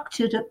place,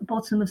 structured at the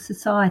bottom of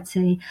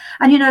society.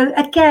 And,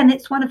 again,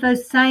 it's one of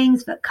those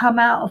sayings that come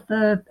out of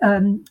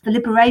the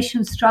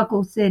liberation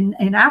struggles in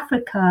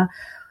Africa.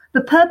 The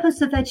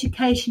purpose of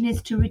education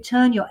is to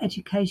return your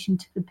education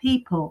to the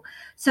people.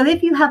 So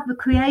if you have the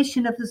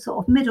creation of the sort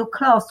of middle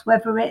class,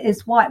 whether it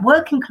is white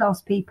working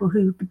class people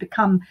who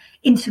become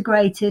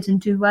integrated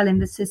and do well in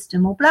the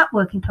system, or Black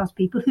working class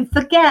people who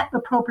forget the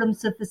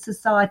problems of the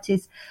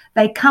societies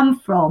they come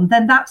from,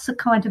 then that's a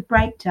kind of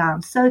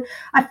breakdown. So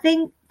I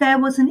think there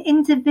was an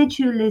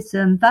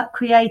individualism that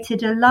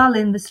created a lull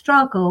in the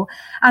struggle,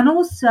 and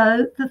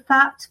also the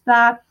fact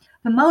that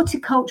the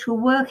multicultural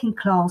working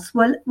class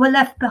were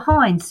left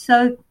behind.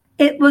 So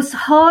it was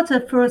harder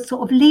for a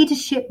sort of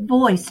leadership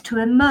voice to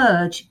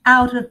emerge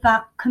out of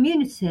that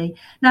community.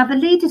 Now, the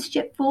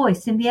leadership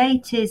voice in the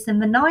 80s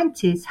and the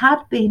 90s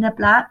had been a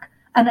Black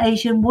and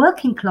Asian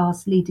working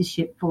class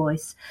leadership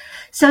voice.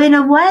 So in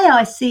a way,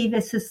 I see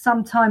this as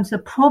sometimes a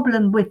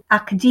problem with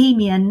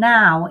academia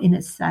now, in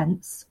a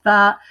sense,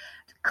 that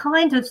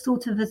kind of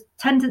sort of a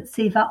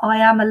tendency that I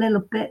am a little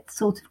bit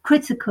sort of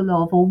critical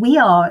of, or we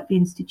are at the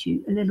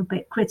Institute a little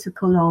bit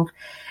critical of,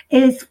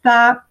 is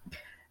that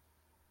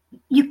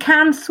you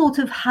can sort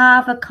of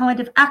have a kind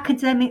of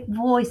academic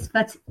voice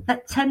that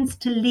tends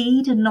to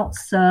lead and not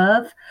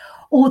serve,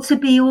 or to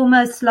be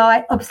almost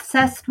like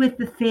obsessed with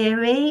the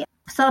theory.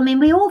 So, I mean,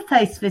 we all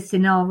face this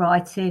in our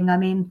writing. I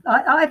mean,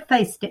 I've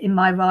faced it in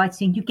my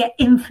writing. You get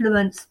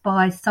influenced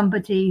by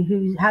somebody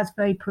who has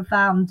very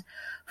profound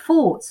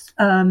thoughts.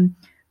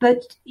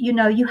 But,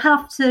 you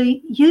have to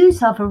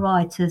use other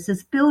writers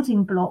as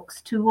building blocks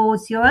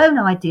towards your own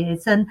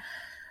ideas.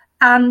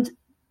 And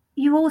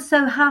you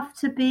also have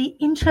to be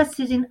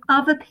interested in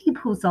other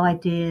people's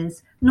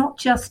ideas, not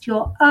just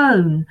your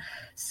own.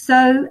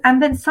 So,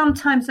 and then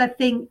sometimes I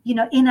think,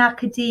 in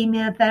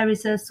academia, there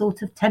is a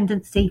sort of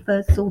tendency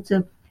for sort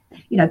of,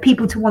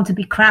 people to want to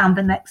be crowned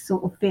the next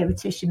sort of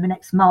theoretician, the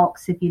next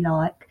Marx, if you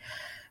like.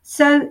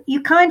 So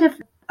you kind of,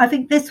 I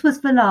think this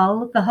was the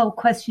lull, the whole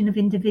question of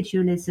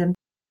individualism.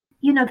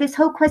 This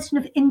whole question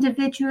of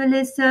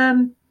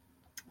individualism,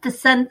 the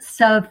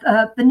sense of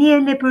the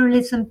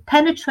neoliberalism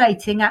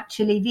penetrating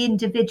actually the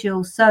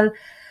individual. So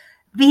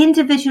the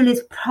individual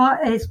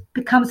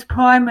becomes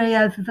primary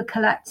over the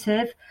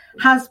collective,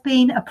 has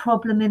been a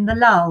problem in the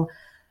lull.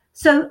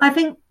 So I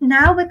think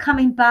now we're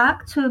coming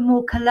back to a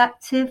more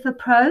collective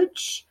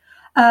approach.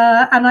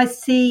 And I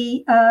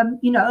see,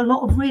 a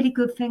lot of really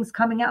good things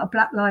coming out of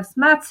Black Lives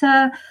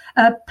Matter,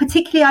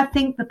 particularly, I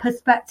think, the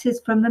perspectives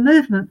from the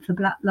movement for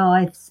Black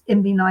Lives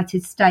in the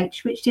United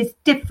States, which is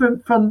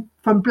different from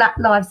Black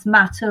Lives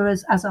Matter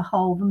as a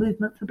whole. The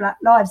movement for Black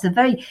Lives, a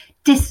very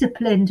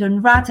disciplined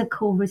and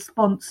radical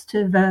response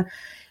to the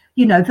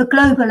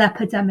global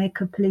epidemic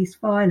of police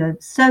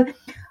violence. So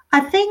I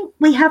think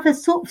we have a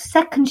sort of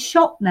second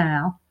shot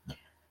now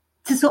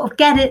to sort of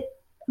get it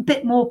a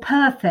bit more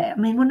perfect. I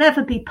mean, we'll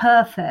never be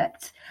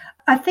perfect.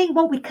 I think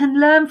what we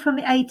can learn from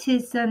the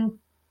 80s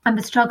and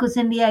the struggles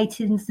in the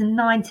 80s and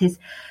 90s,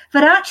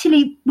 that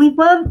actually we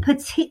weren't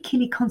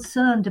particularly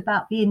concerned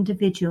about the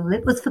individual.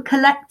 It was the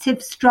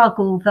collective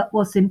struggle that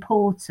was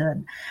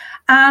important.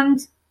 And,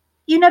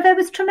 there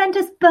was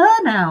tremendous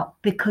burnout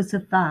because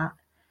of that.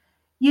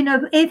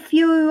 If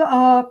you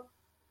are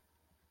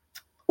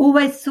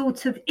always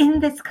sort of in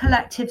this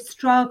collective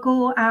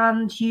struggle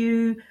and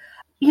you're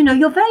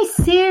very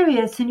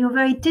serious and you're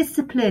very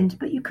disciplined,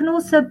 but you can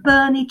also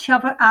burn each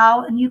other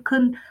out, and you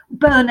can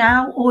burn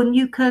out, or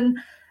you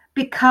can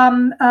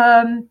become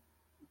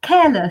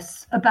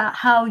careless about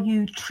how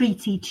you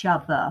treat each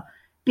other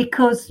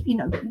because,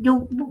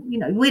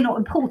 we're not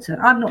important.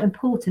 I'm not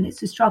important.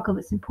 It's the struggle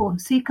that's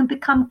important. So you can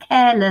become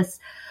careless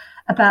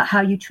about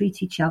how you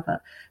treat each other.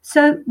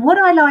 So what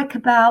I like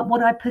about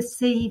what I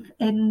perceive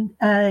in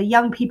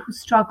young people's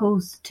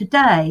struggles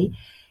today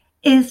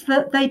is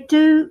that they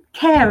do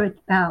care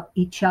about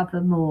each other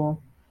more.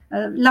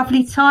 A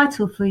lovely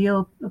title for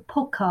your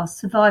podcast,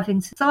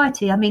 Surviving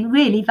Society. I mean,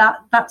 really,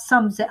 that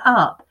sums it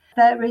up.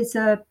 There is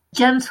a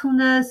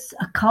gentleness,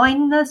 a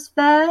kindness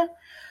there,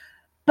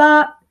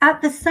 but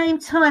at the same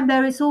time,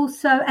 there is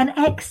also an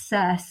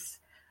excess,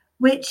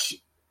 which,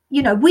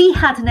 we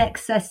had an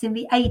excess in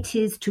the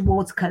 80s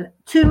towards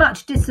too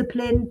much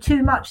discipline,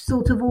 too much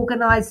sort of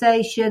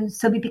organisation,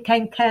 so we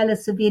became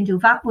careless of the individual.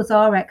 That was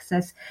our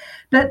excess.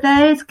 But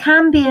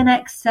can be an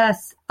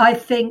excess, I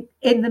think,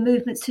 in the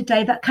movements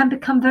today that can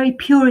become very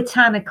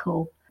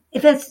puritanical.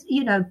 if there's,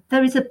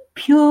 there is a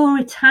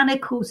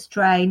puritanical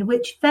strain,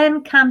 which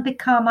then can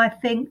become, I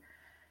think,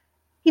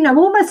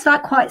 almost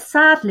like quite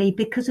sadly,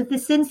 because of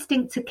this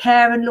instinct to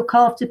care and look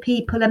after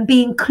people and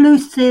be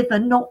inclusive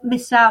and not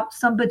miss out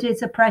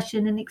somebody's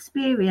oppression and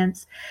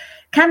experience,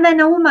 can then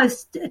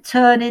almost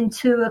turn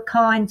into a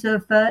kind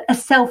of a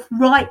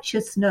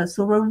self-righteousness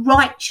or a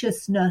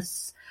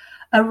righteousness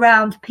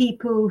around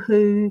people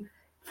who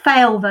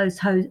fail those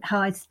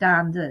high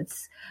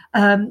standards.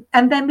 And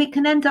then we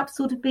can end up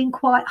sort of being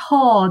quite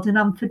hard and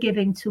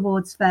unforgiving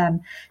towards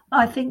them.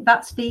 I think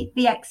that's the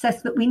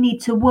excess that we need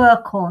to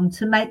work on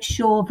to make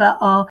sure that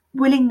our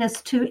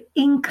willingness to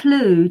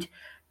include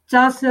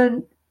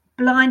doesn't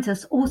blind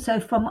us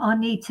also from our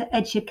need to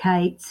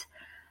educate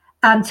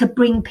and to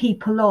bring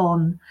people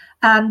on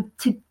and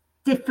to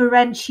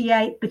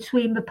differentiate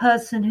between the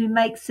person who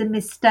makes a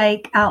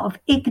mistake out of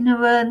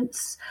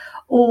ignorance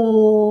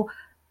or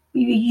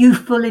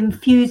youthful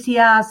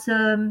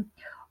enthusiasm,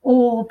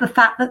 or the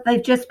fact that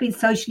they've just been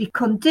socially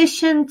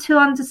conditioned to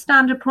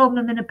understand a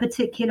problem in a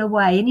particular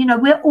way.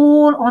 And, we're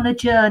all on a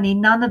journey.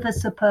 None of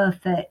us are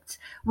perfect.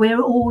 We're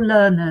all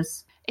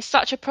learners. It's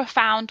such a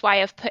profound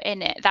way of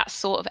putting it, that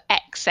sort of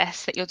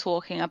excess that you're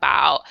talking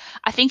about.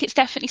 I think it's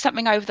definitely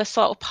something over the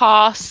sort of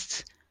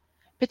past,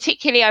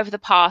 particularly over the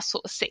past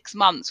sort of 6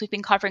 months, we've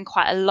been covering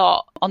quite a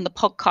lot on the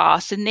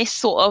podcast, and this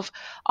sort of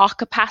our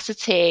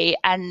capacity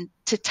and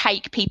to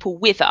take people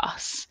with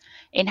us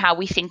in how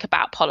we think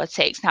about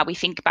politics and how we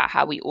think about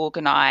how we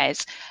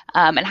organise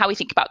and how we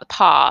think about the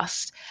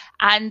past.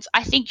 And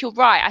I think you're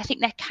right. I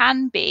think there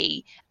can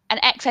be an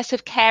excess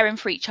of caring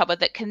for each other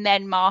that can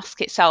then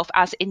mask itself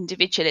as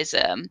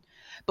individualism.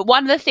 But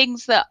one of the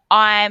things that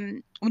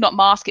not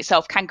mask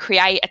itself, can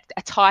create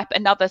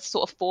another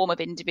sort of form of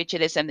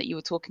individualism that you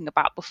were talking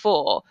about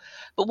before.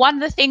 But one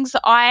of the things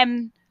that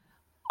I'm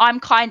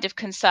kind of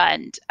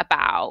concerned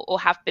about, or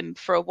have been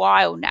for a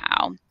while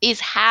now, is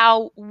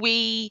how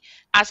we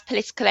as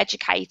political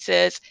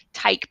educators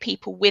take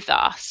people with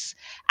us.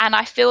 And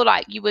I feel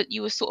like you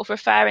were sort of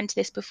referring to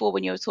this before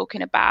when you were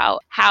talking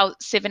about how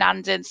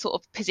Sivanandan sort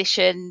of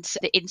positioned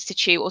the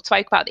Institute, or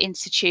spoke about the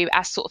Institute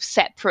as sort of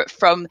separate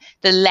from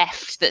the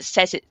left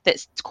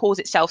that calls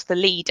itself the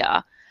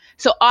leader.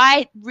 So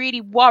I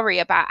really worry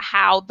about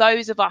how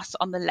those of us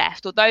on the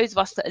left, or those of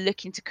us that are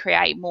looking to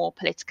create more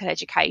political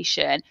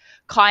education,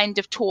 kind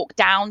of talk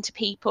down to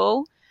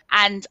people.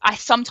 And I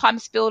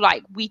sometimes feel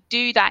like we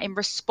do that in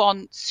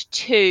response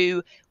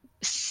to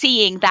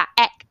seeing that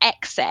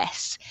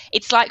excess.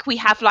 It's like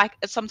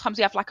sometimes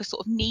we have like a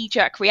sort of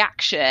knee-jerk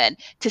reaction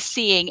to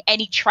seeing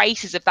any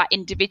traces of that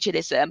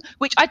individualism,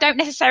 which I don't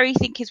necessarily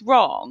think is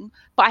wrong,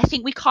 but I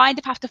think we kind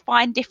of have to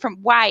find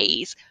different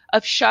ways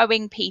of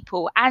showing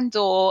people and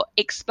or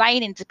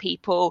explaining to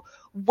people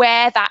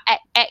where that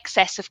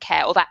excess of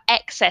care, or that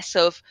excess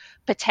of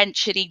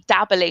potentially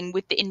dabbling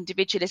with the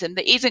individualism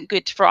that isn't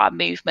good for our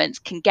movements,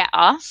 can get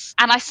us.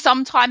 And I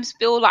sometimes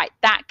feel like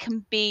that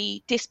can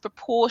be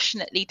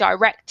disproportionately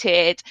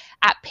directed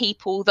at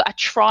people that are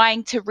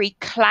trying to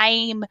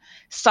reclaim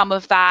some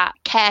of that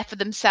care for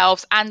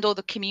themselves and or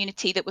the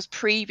community that was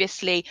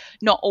previously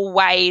not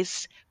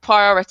always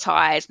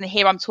prioritized. And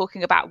here I'm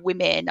talking about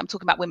women, I'm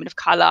talking about women of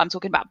color, I'm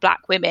talking about Black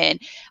women.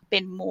 I've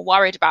been more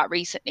worried about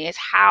recently is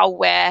how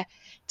we're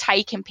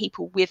taking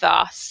people with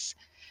us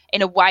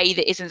in a way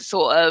that isn't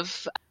sort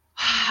of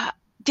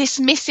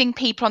dismissing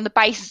people on the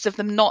basis of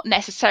them not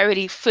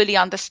necessarily fully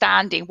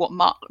understanding what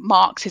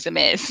Marxism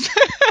is.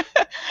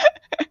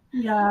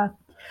 Yeah.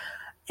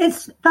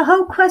 It's the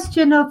whole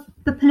question of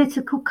the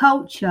political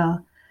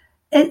culture.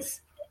 It's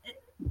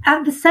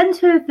at the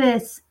center of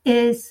this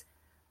is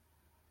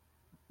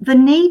the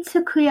need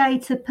to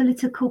create a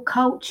political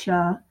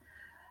culture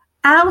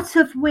out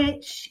of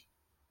which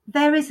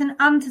there is an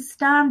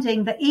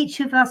understanding that each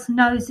of us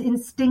knows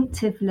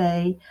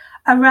instinctively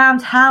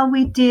around how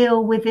we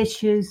deal with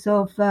issues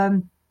of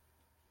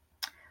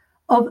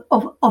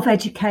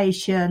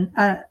education.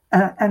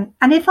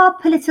 And if our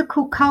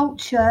political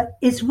culture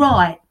is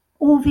right,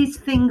 all these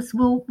things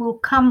will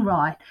come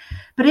right.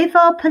 But if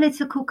our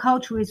political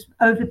culture is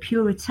over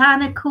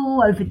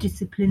puritanical, over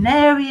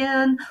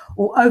disciplinarian,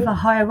 or over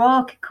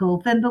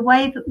hierarchical, then the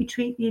way that we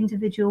treat the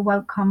individual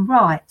won't come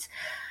right.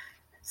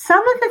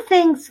 Some of the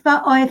things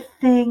that I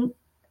think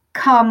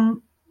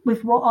come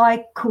with what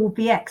I call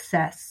the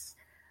excess,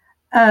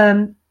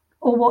 or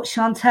what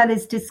Chantal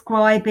is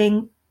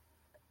describing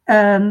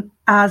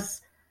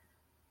as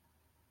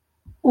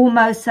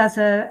almost as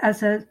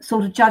a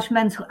sort of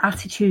judgmental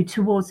attitude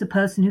towards the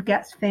person who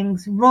gets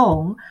things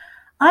wrong,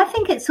 I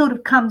think it sort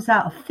of comes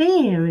out of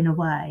fear in a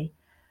way.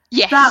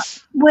 Yes. That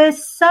we're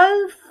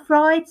so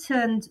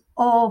frightened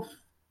of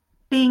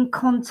being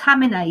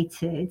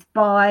contaminated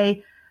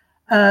by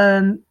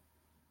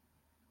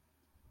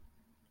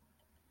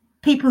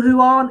people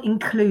who aren't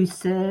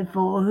inclusive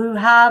or who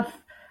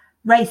have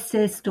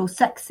racist or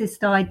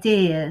sexist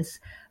ideas,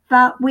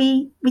 that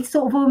we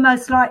sort of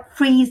almost like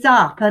freeze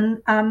up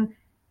and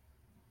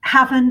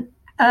have an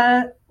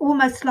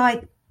almost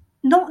like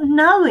not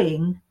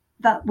knowing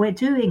that we're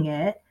doing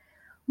it,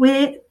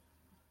 we're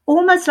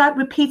almost like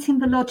repeating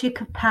the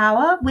logic of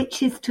power,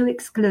 which is to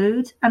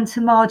exclude and to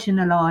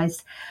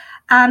marginalise.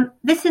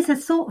 This is a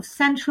sort of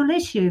central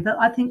issue that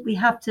I think we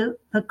have to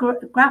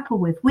grapple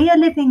with. We are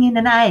living in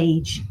an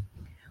age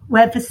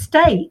where the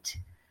state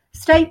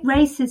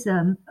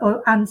racism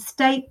and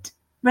state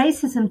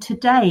racism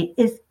today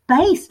is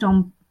based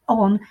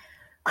on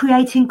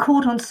creating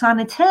cordons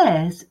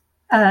sanitaires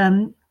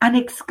and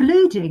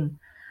excluding.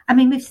 I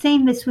mean, we've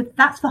seen this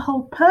that's the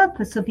whole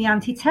purpose of the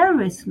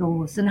anti-terrorist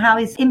laws and how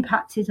it's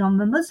impacted on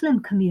the Muslim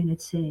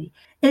community.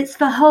 It's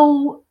the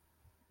whole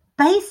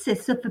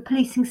basis of the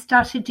policing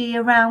strategy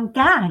around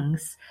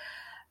gangs.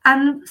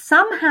 And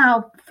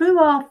somehow through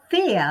our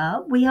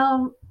fear, we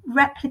are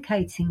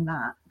replicating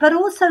that. But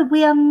also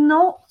we are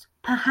not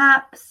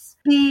perhaps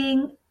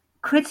being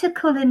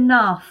critical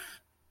enough.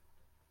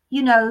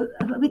 You know,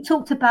 we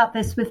talked about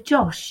this with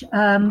Josh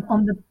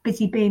on the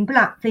Busy Being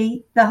Black,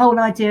 the whole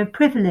idea of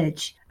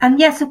privilege. And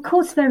yes, of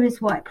course, there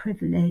is white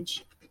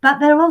privilege, but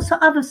there are also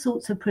other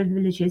sorts of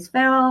privileges.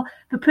 There are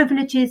the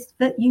privileges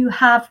that you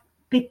have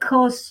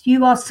because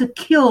you are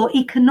secure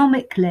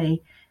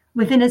economically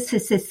within a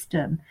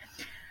system,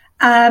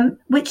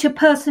 which a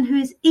person who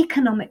is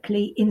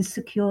economically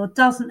insecure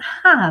doesn't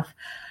have.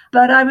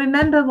 But I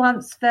remember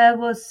once there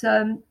was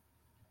an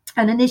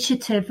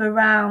initiative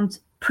around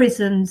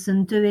prisons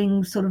and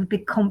doing sort of a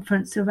big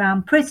conference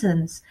around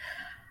prisons.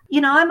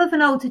 You know, I'm of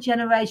an older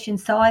generation,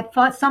 so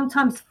I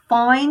sometimes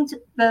find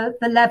the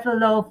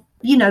level of,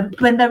 you know,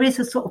 when there is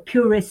a sort of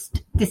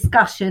purist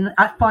discussion,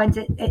 I find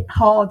it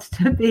hard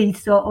to be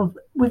sort of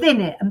within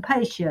it and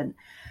patient.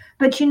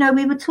 But, you know,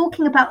 we were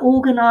talking about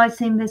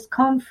organising this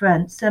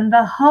conference, and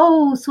the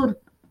whole sort of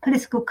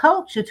political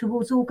culture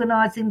towards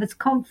organising this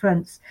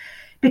conference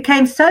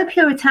became so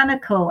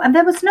puritanical, and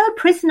there was no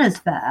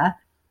prisoners there.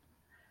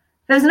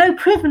 There's no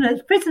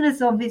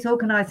prisoners on these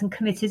organising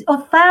committees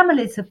or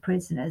families of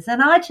prisoners.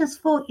 And I just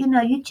thought, you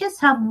know, you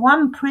just have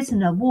one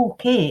prisoner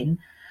walk in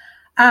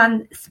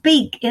and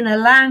speak in a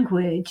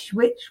language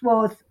which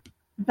was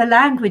the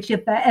language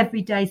of their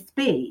everyday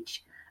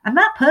speech. And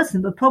that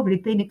person would probably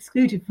have been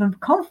excluded from the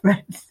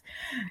conference.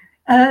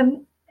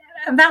 And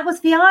that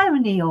was the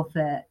irony of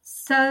it.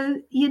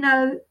 So, you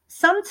know,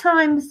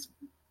 sometimes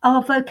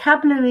our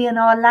vocabulary and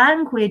our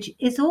language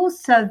is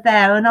also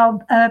there, and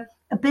our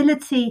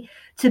ability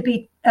to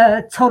be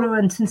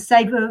tolerant and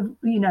say,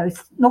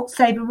 not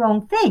say the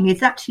wrong thing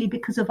is actually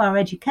because of our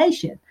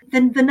education.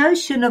 Then the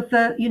notion of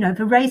the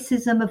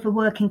racism of the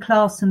working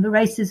class and the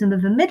racism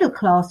of the middle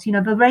class, you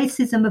know, the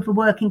racism of the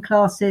working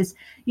classes,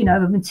 you know,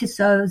 when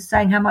Tissot is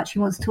saying how much he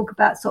wants to talk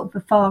about sort of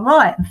the far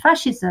right and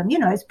fascism, you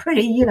know, it's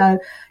pretty, you know,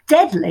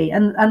 deadly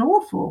and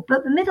awful.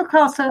 But the middle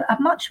class are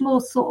much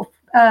more sort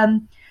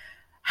of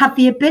have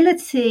the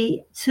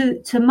ability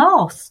to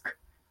mask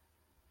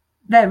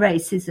their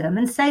racism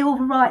and say all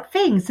the right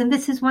things. And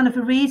this is one of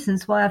the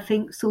reasons why I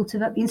think sort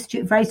of at the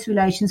Institute of Race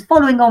Relations,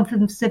 following on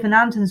from Stephen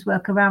Andon's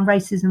work around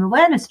racism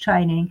awareness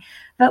training,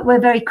 that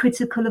we're very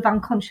critical of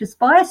unconscious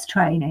bias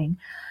training.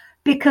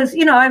 Because,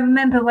 you know, I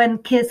remember when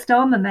Keir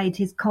Starmer made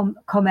his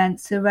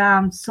comments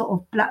around sort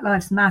of Black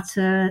Lives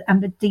Matter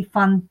and the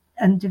defund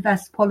and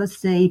divest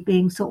policy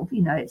being sort of,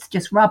 you know, it's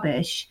just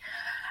rubbish.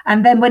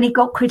 And then when he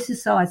got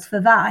criticised for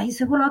that, he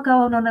said, well, I'll go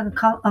on an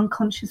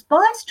unconscious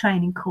bias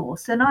training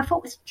course. And I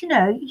thought, you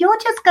know, you're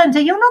not going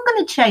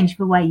to change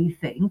the way you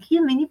think.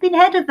 You mean, you've been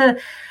head of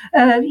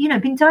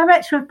been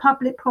director of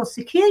public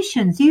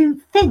prosecutions.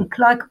 You think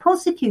like a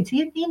prosecutor.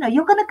 You know,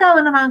 you're going to go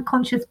on an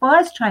unconscious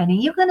bias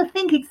training. You're going to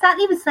think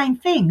exactly the same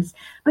things,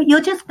 but you're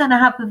just going to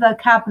have the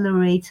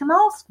vocabulary to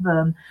mask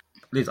them.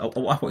 Liz, I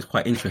thought it was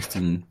quite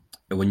interesting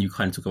when you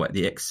kind of talk about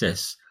the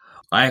excess.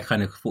 I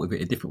kind of thought of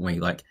it a different way.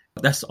 Like,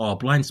 that's our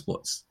blind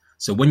spots.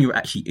 So when you're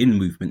actually in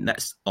movement,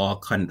 that's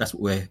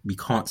where we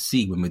can't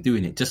see when we're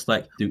doing it. Just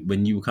like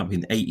when you were coming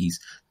in the 80s,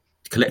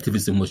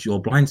 collectivism was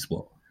your blind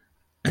spot.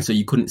 And so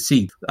you couldn't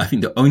see. I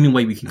think the only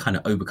way we can kind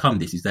of overcome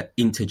this is that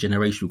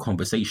intergenerational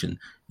conversation.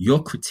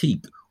 Your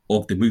critique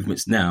of the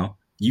movements now,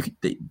 you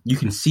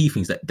can see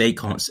things that they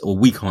can't or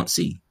we can't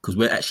see because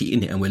we're actually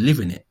in it and we're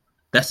living it.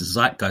 That's the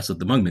zeitgeist of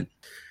the moment.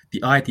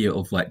 The idea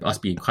of like us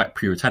being quite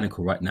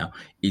puritanical right now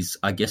is,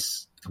 I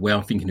guess, the way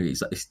I'm thinking of it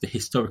is like it's the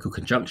historical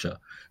conjuncture.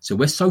 So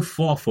we're so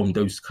far from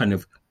those kind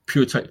of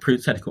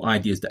puritanical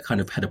ideas that kind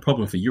of had a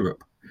problem for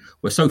Europe.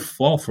 We're so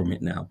far from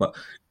it now. But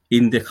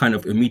in the kind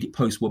of immediate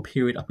post-war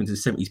period up into the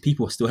 70s,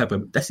 people still have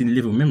that's in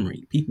living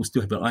memory. People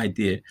still have an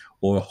idea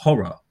or a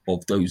horror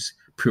of those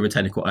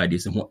puritanical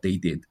ideas and what they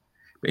did.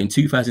 But in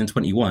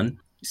 2021,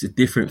 it's a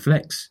different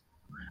flex.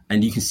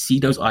 And you can see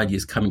those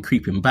ideas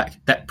creeping back,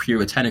 that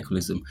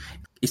puritanicalism.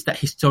 It's that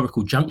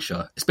historical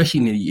juncture,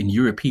 especially in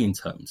European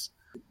terms.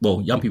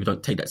 Well, young people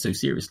don't take that so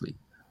seriously.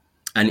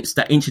 And it's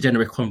that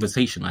intergenerational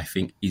conversation, I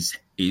think, is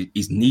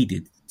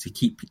needed to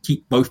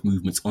keep both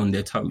movements on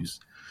their toes.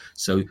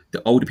 So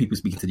the older people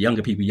speaking to the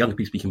younger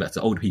people speaking back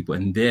to older people,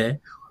 and there,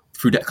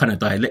 through that kind of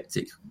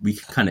dialectic, we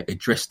can kind of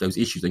address those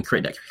issues and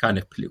create that kind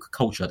of political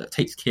culture that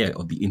takes care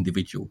of the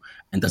individual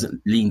and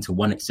doesn't lean to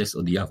one excess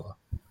or the other.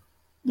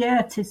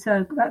 Yeah,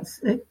 so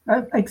that's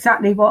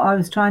exactly what I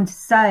was trying to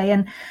say.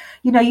 And,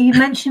 you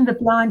mentioned the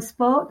blind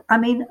spot. I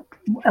mean,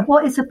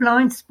 what is a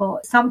blind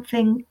spot?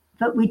 Something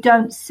that we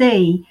don't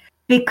see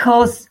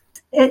because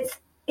it's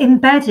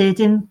embedded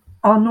in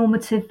our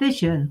normative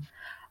vision.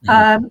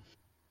 And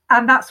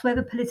that's where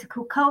the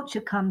political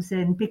culture comes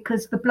in,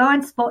 because the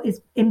blind spot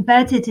is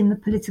embedded in the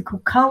political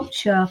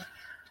culture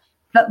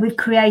that we've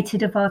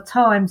created of our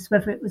times,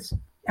 whether it was,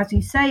 as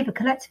you say, the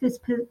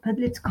collectivist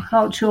political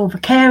culture or the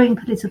caring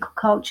political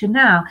culture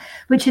now,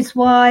 which is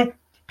why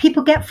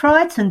people get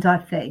frightened, I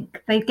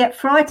think. They get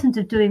frightened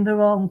of doing the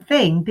wrong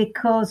thing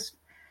because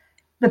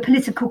the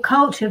political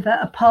culture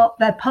that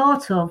they're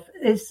part of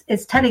is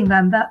telling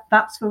them that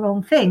that's the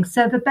wrong thing.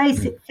 So the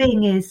basic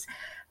thing is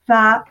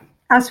that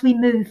as we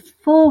move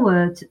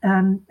forward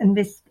in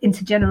this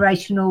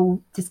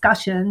intergenerational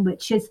discussion,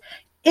 which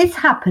is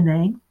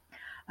happening,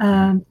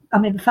 I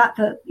mean, the fact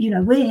that,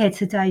 we're here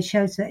today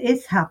shows that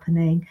it's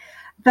happening,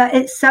 but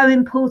it's so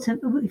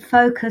important that we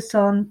focus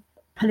on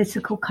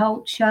political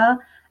culture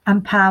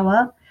and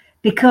power,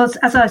 because,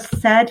 as I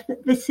said,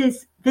 this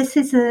is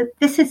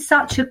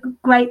such a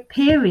great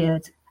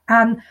period.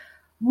 And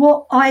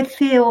what I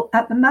feel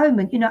at the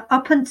moment,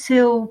 up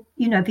until,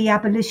 the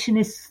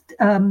abolitionist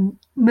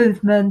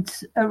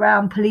movement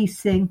around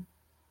policing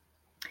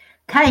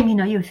came,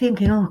 you're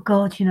thinking, oh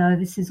God,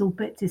 this is all a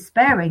bit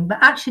despairing. But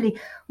actually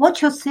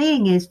what you're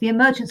seeing is the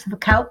emergence of a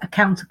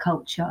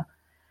counterculture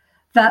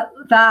that,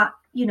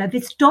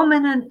 this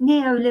dominant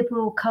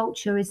neoliberal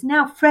culture is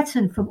now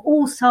threatened from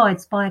all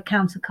sides by a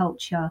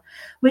counterculture,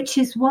 which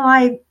is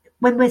why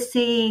when we're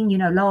seeing,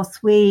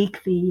 last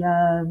week, the,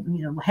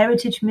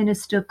 heritage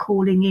minister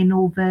calling in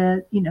all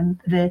the,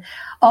 the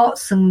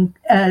arts and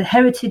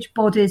heritage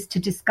bodies to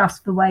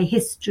discuss the way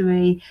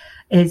history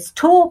is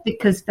taught,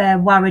 because they're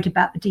worried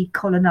about the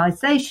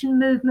decolonisation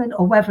movement,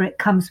 or whether it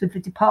comes with the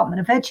Department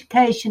of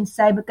Education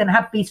saying we're going to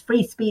have these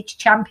free speech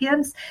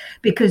champions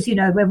because,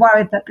 we're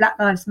worried that Black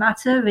Lives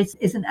Matter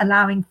isn't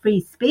allowing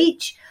free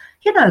speech.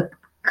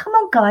 Come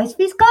on, guys,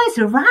 these guys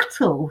are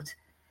rattled.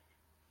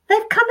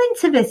 They've come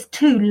into this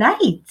too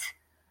late.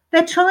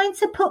 They're trying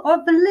to put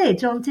on the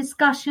lid on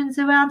discussions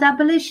around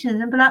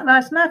abolition and Black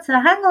Lives Matter.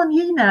 Hang on,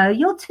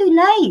 you're too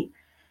late.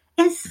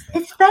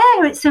 It's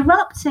there, it's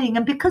erupting.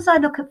 And because I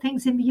look at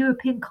things in the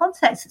European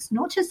context, it's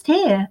not just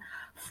here.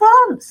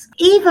 France,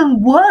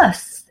 even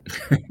worse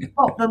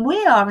than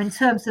we are in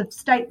terms of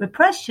state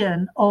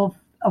repression of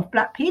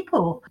Black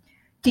people.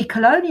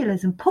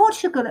 Decolonialism,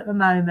 Portugal at the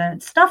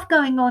moment, stuff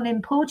going on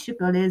in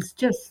Portugal is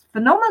just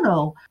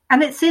phenomenal.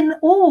 And it's in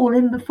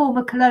the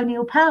former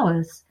colonial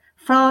powers,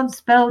 France,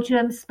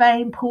 Belgium,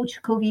 Spain,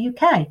 Portugal, the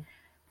UK.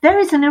 There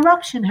is an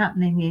eruption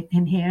happening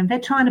in here, and they're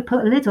trying to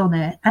put a lid on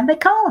it, and they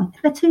can't.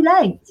 They're too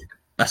late.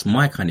 That's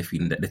my kind of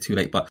feeling, that they're too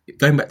late. But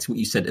going back to what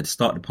you said at the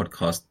start of the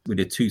podcast, with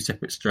the two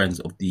separate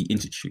strands of the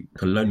institute,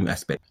 colonial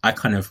aspect, I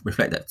kind of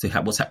reflect that to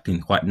what's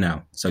happening right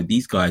now. So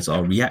these guys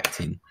are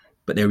reacting,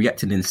 but they're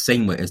reacting in the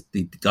same way as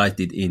the guys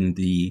did in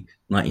the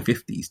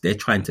 1950s. They're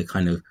trying to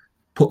kind of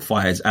put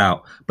fires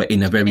out, but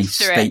in a very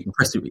state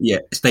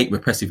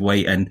repressive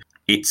way. And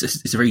it's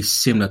a very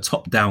similar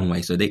top-down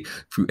way. So they,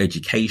 through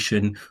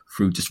education,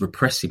 through just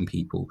repressing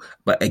people.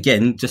 But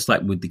again, just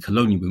like with the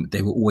colonial movement,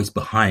 they were always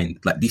behind.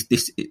 Like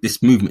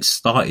this movement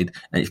started,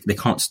 and they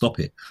can't stop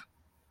it.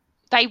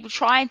 They were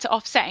trying to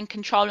offset and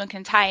control and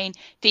contain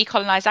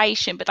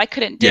decolonisation, but they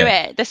couldn't do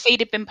it. The seed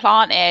had been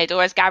planted,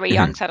 or as Gary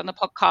Young said on the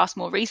podcast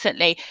more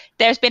recently,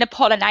 there's been a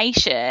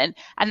pollination,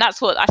 and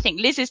that's what I think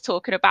Liz is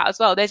talking about as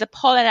well. There's a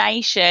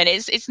pollination.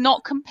 It's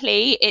not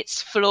complete,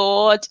 it's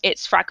flawed,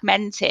 it's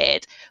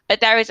fragmented, but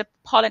there is a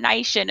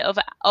pollination of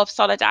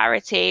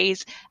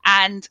solidarities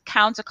and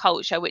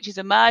counterculture which is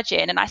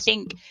emerging. And I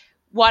think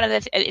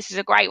this is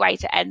a great way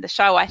to end the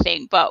show, I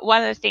think, but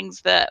one of the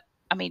things that,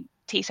 I mean,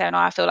 Tissot and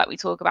I feel like we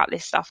talk about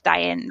this stuff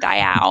day in,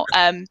 day out.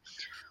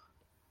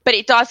 But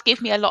it does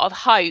give me a lot of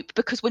hope,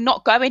 because we're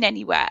not going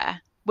anywhere.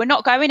 We're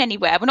not going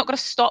to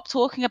stop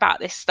talking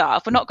about this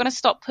stuff. We're not going to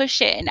stop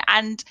pushing.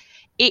 And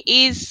it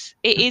is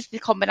the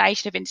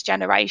combination of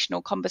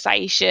intergenerational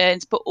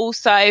conversations, but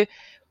also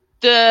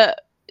the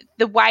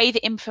way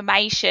that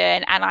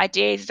information and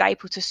ideas is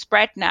able to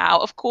spread now.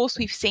 Of course,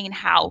 we've seen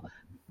how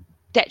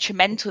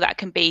detrimental that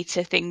can be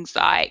to things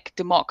like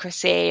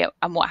democracy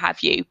and what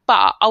have you,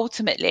 but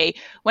ultimately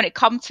when it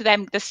comes to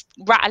them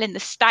rattling the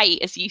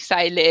state, as you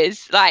say,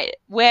 Liz, like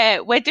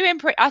we're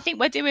doing I think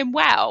we're doing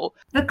well.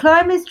 The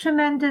climb is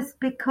tremendous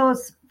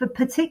because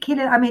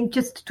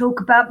just to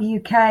talk about the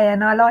UK,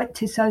 and I like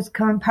Tissot's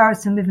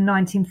comparison with the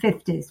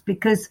 1950s,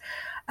 because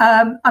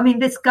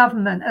this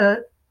government,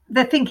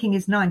 their thinking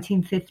is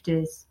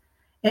 1950s.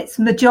 It's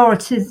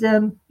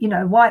majoritism,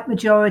 white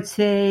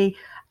majority,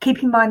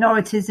 keeping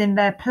minorities in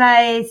their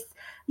place.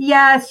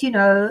 Yes,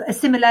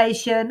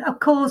 assimilation.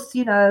 Of course,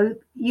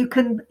 you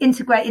can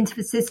integrate into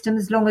the system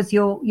as long as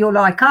you're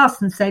like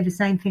us and say the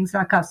same things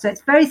like us. So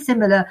it's very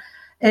similar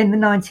in the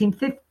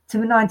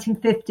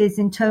 1950s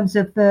in terms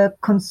of the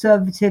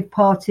Conservative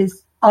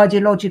Party's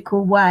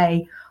ideological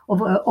way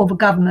of a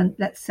government,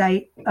 let's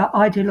say,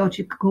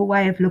 ideological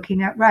way of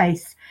looking at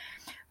race.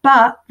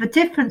 But the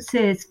difference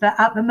is that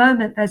at the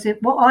moment,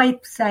 what I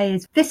say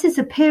is this is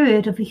a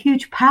period of a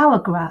huge power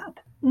grab.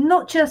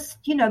 Not just,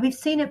 we've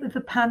seen it with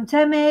the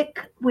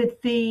pandemic,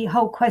 with the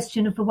whole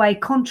question of the way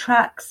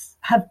contracts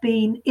have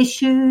been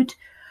issued,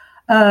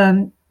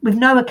 with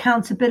no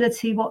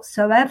accountability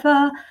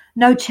whatsoever,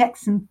 no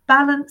checks and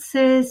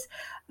balances.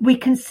 We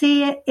can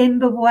see it in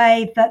the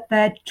way that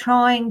they're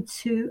trying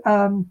to,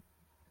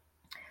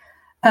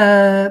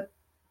 they're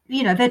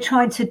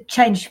trying to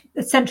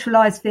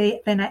centralise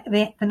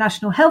the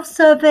National Health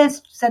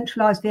Service,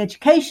 centralise the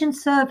Education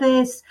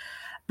Service,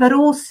 but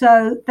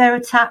also their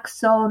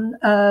attacks on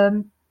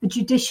the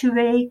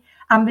judiciary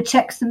and the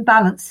checks and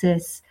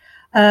balances.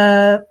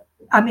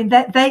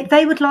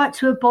 They would like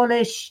to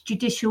abolish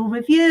judicial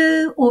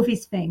review, all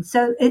these things.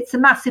 So it's a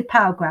massive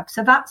power grab.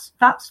 So that's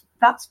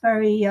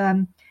very,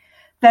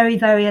 very,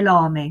 very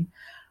alarming.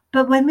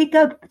 But when we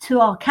go to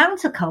our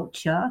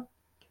counterculture,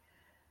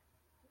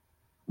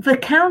 the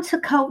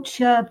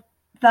counterculture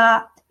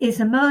that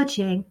is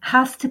emerging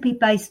has to be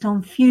based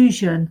on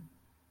fusion,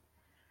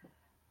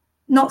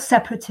 not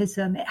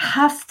separatism. It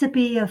has to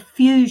be a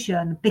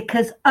fusion,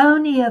 because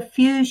only a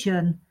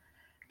fusion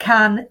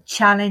can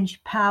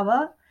challenge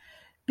power.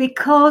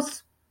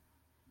 Because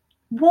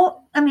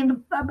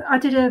I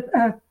did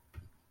a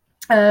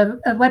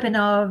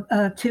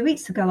webinar 2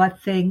 weeks ago, I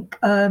think,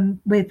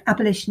 with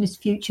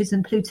Abolitionist Futures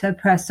and Pluto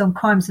Press on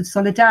crimes of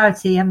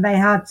solidarity, and they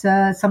had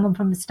someone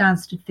from the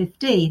Stansted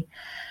 15.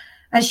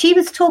 And she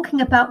was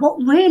talking about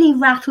what really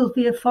rattled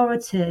the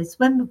authorities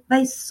when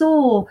they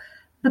saw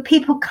the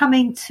people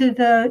coming to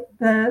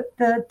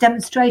the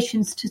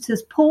demonstrations to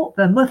support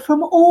them were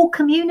from all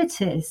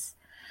communities.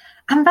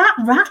 And that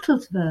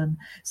rattled them.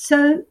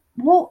 So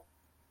what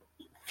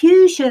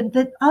fusion,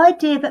 the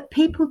idea that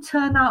people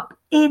turn up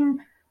in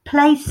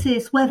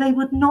places where they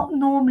would not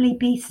normally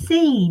be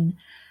seen,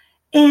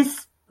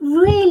 is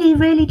really,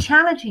 really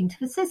challenging to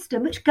the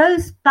system, which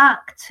goes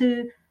back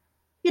to,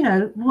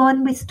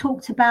 when we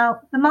talked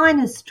about the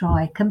miners'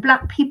 strike and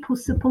black people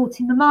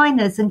supporting the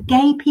miners and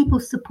gay people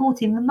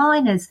supporting the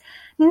miners.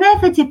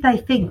 Never did they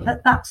think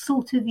that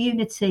sort of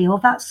unity or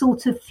that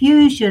sort of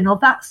fusion or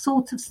that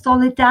sort of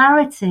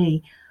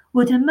solidarity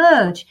would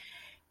emerge.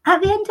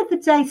 At the end of the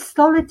day,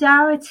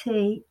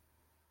 solidarity,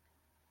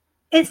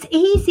 it's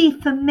easy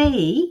for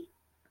me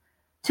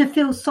to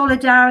feel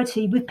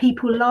solidarity with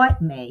people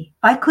like me.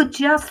 I could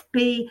just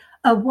be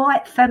a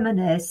white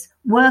feminist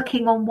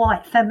working on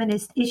white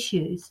feminist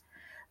issues.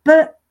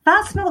 But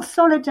that's not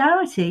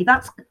solidarity.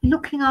 That's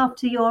looking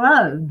after your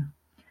own.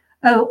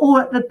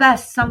 Or at the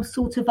best, some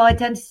sort of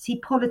identity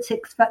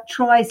politics that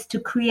tries to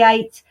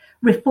create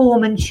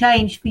reform and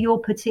change for your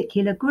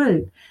particular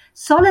group.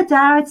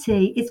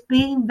 Solidarity is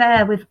being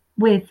there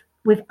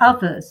with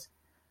others.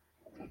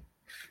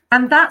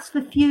 And that's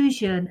the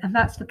fusion, and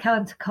that's the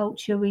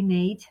counterculture we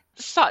need.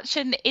 Such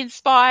an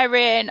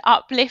inspiring,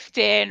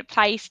 uplifting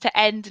place to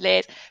end,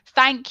 Liz.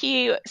 Thank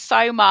you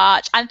so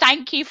much. And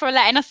thank you for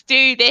letting us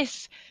do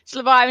this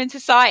Surviving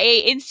Society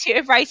Institute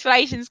of Race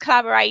Relations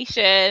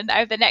collaboration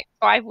over the next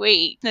 5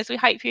 weeks, as we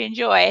hope you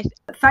enjoy.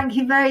 Thank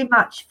you very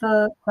much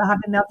for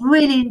having me. I've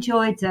really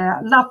enjoyed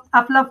it.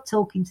 I've loved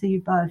talking to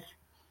you both.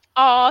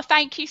 Oh,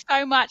 thank you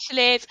so much,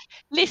 Liz.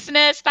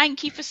 Listeners,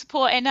 thank you for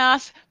supporting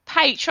us.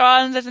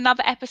 Patrons, there's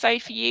another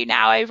episode for you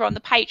now over on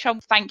the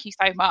Patreon. Thank you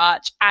so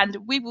much. And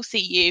we will see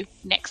you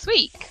next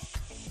week.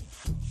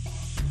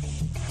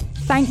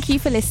 Thank you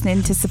for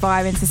listening to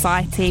Surviving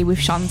Society with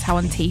Chantal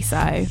and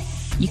Tissot.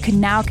 You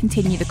can now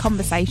continue the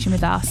conversation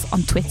with us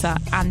on Twitter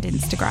and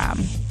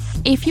Instagram.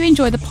 If you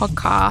enjoy the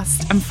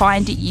podcast and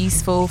find it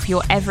useful for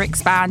your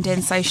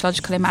ever-expanding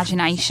sociological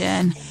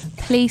imagination,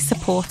 please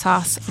support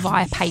us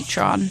via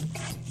Patreon.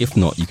 If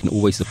not, you can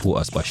always support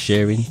us by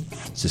sharing,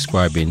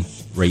 subscribing,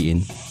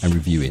 rating and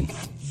reviewing.